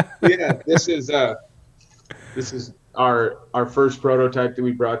 yeah, this is our first prototype that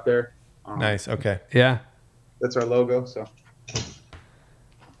we brought there. Nice. Okay. Yeah. That's our logo. So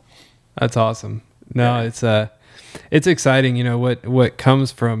that's awesome. No, it's exciting. You know what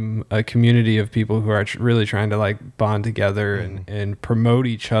comes from a community of people who are really trying to like bond together and promote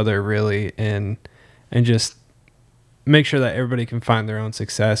each other really, and just make sure that everybody can find their own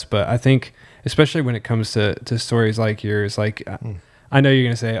success. But I think especially when it comes to stories like yours, like I know you're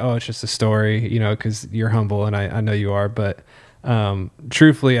going to say, oh, it's just a story, you know, because you're humble, and I know you are. But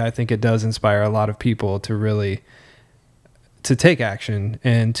truthfully, I think it does inspire a lot of people to take action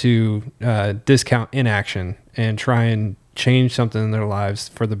and to discount inaction and try and change something in their lives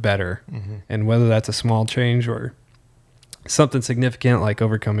for the better. And whether that's a small change or something significant like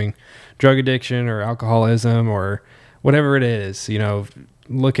overcoming drug addiction or alcoholism or whatever it is, you know,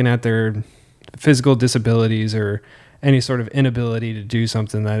 looking at their physical disabilities or any sort of inability to do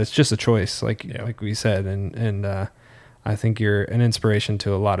something, that it's just a choice, like we said. And I think you're an inspiration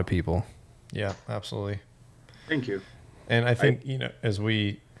to a lot of people. Yeah, absolutely. Thank you. And I think, as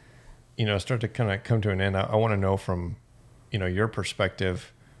we, start to kind of come to an end, I want to know from, your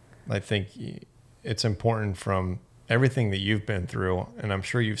perspective. I think it's important from everything that you've been through, and I'm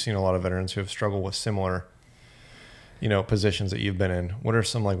sure you've seen a lot of veterans who have struggled with similar, positions that you've been in. What are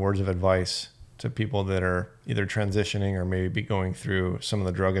some words of advice to people that are either transitioning or maybe going through some of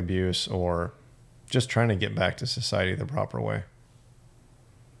the drug abuse or just trying to get back to society the proper way?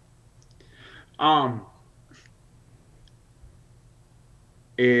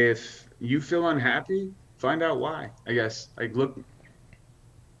 If you feel unhappy, find out why. I guess look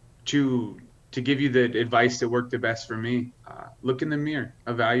to give you the advice that worked the best for me. Look in the mirror,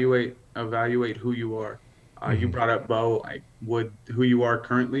 evaluate who you are. You brought up Bo. Would who you are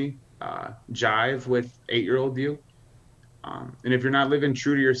currently jive with 8-year-old you? And if you're not living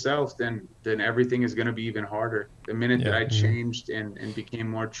true to yourself, then everything is going to be even harder. The minute that I changed and became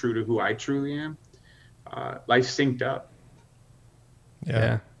more true to who I truly am, life synced up.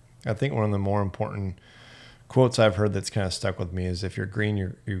 Yeah. I think one of the more important quotes I've heard that's kind of stuck with me is, if you're green,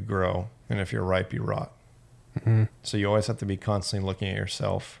 you grow, and if you're ripe, you rot. Mm-hmm. So you always have to be constantly looking at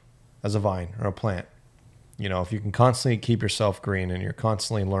yourself as a vine or a plant. If you can constantly keep yourself green and you're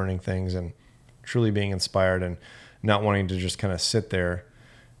constantly learning things and truly being inspired and not wanting to just kind of sit there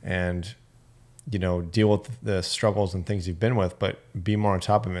and, deal with the struggles and things you've been with, but be more on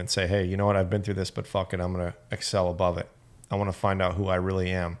top of it and say, hey, you know what? I've been through this, but fuck it. I'm going to excel above it. I want to find out who I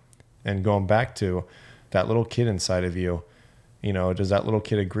really am. And going back to that little kid inside of you, does that little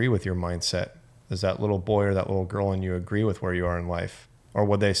kid agree with your mindset? Does that little boy or that little girl in you agree with where you are in life? Or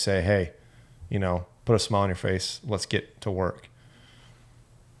would they say, hey, put a smile on your face, let's get to work?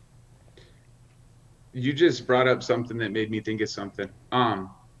 You just brought up something that made me think of something.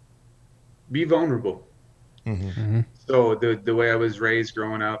 Be vulnerable. Mm-hmm. Mm-hmm. So the way I was raised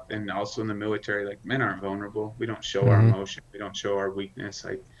growing up and also in the military, men aren't vulnerable. We don't show our emotion. We don't show our weakness.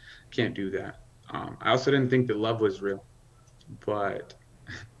 I can't do that. I also didn't think that love was real, but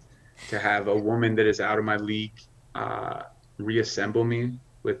to have a woman that is out of my league reassemble me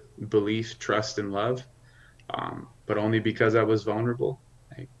with belief, trust, and love, but only because I was vulnerable.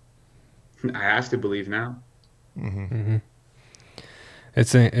 I have to believe now. Mm-hmm. Mm-hmm.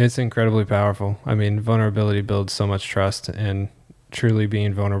 It's incredibly powerful. I mean, vulnerability builds so much trust, and truly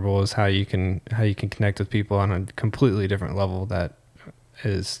being vulnerable is how you can connect with people on a completely different level that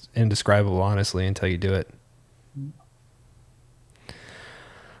is indescribable, honestly, until you do it.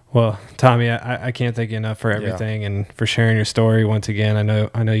 Well, Tommy, I can't thank you enough for everything and for sharing your story once again.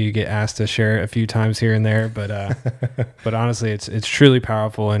 I know you get asked to share it a few times here and there, but but honestly, it's truly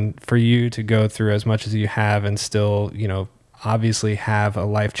powerful. And for you to go through as much as you have and still, obviously have a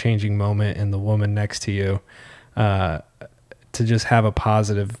life-changing moment in the woman next to you, to just have a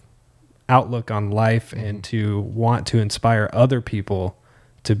positive outlook on life and to want to inspire other people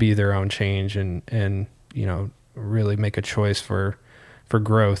to be their own change and really make a choice for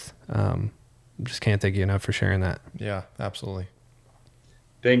growth. Just can't thank you enough for sharing that. Yeah, absolutely.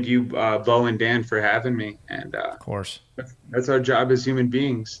 Thank you, Bo and Dan, for having me. And of course, that's our job as human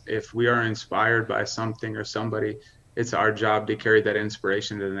beings. If we are inspired by something or somebody, it's our job to carry that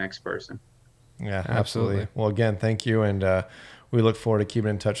inspiration to the next person. Yeah, absolutely. Well, again, thank you. And we look forward to keeping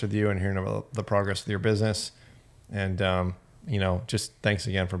in touch with you and hearing about the progress of your business. And, just thanks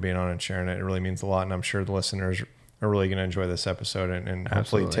again for being on and sharing it. It really means a lot. And I'm sure the listeners are really going to enjoy this episode and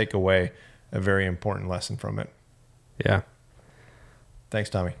hopefully take away a very important lesson from it. Yeah. Thanks,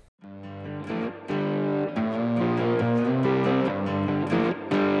 Tommy.